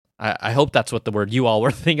 I hope that's what the word you all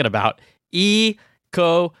were thinking about.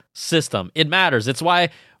 Ecosystem. It matters. It's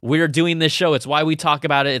why we're doing this show. It's why we talk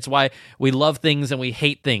about it. It's why we love things and we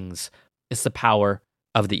hate things. It's the power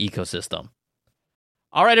of the ecosystem.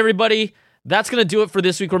 All right, everybody. That's going to do it for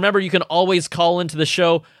this week. Remember, you can always call into the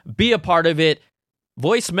show, be a part of it,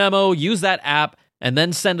 voice memo, use that app, and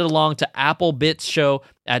then send it along to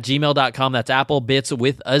applebitsshow@gmail.com. That's applebits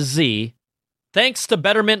with a Z. Thanks to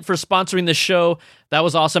Betterment for sponsoring the show. That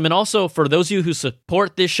was awesome. And also, for those of you who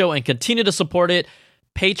support this show and continue to support it,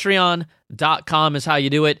 patreon.com is how you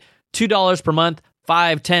do it. $2 per month,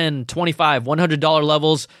 $5, $10, $25, $100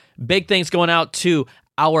 levels. Big thanks going out to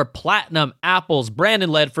our Platinum Apples, Brandon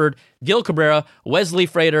Ledford, Gil Cabrera, Wesley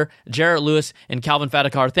Frater, Jarrett Lewis, and Calvin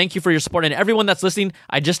Fadakar. Thank you for your support. And everyone that's listening,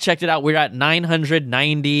 I just checked it out. We're at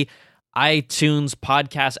 990 iTunes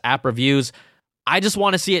podcast app reviews. I just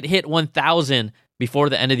want to see it hit 1,000 before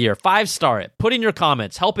the end of the year. 5-star it. Put in your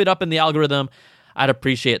comments. Help it up in the algorithm. I'd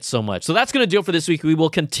appreciate it so much. So that's going to do it for this week. We will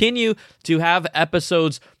continue to have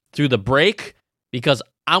episodes through the break because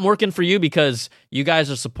I'm working for you because you guys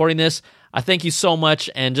are supporting this. I thank you so much,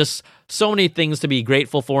 and just so many things to be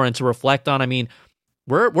grateful for and to reflect on. I mean,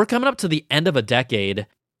 we're coming up to the end of a decade.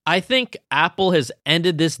 I think Apple has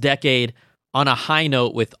ended this decade on a high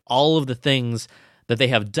note with all of the things that they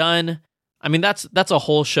have done. I mean, that's a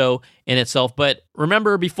whole show in itself. But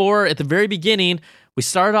remember, before, at the very beginning, we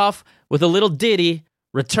started off with a little ditty,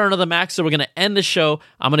 Return of the Mac. So we're going to end the show.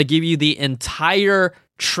 I'm going to give you the entire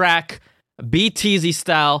track, BTZ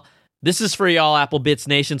style. This is for y'all, Apple Bits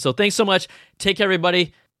Nation. So thanks so much. Take care,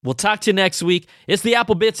 everybody. We'll talk to you next week. It's the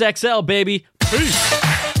Apple Bits XL, baby. Peace.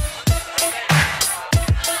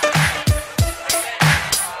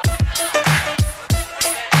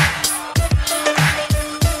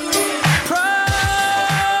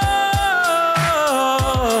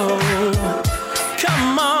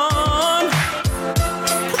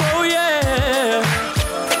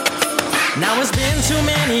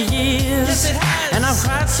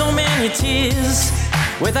 So many tears,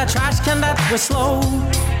 with a trash can that was slow.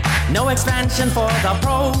 No expansion for the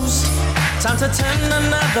pros. Time to turn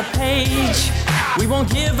another page. We won't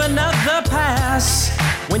give another pass.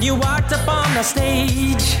 When you walked up on the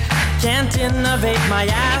stage, can't innovate my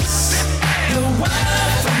ass. The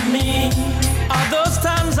word for me. All those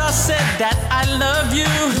times I said that I love you.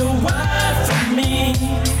 The word for me.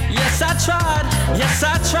 Yes, I tried. Yes,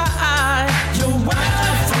 I tried. Your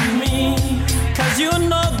word for me. Cause you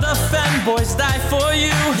know the fanboys die for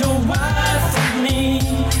you. Your word for me.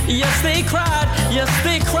 Yes, they cried. Yes,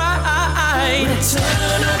 they cried.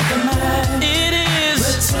 Return of the Mac. It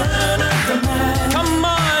is. Return of the Mac. Come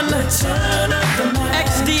on. Return of the Mac.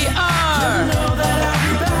 XDR. You know that I'll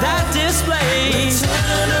be back. That display.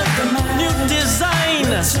 Return of the Mac. New design.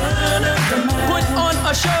 Return of the Mac. Put on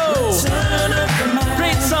a show. Return of the Mac.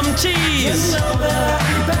 Grate some cheese. You know that I'll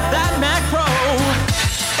be back. That Mac Pro.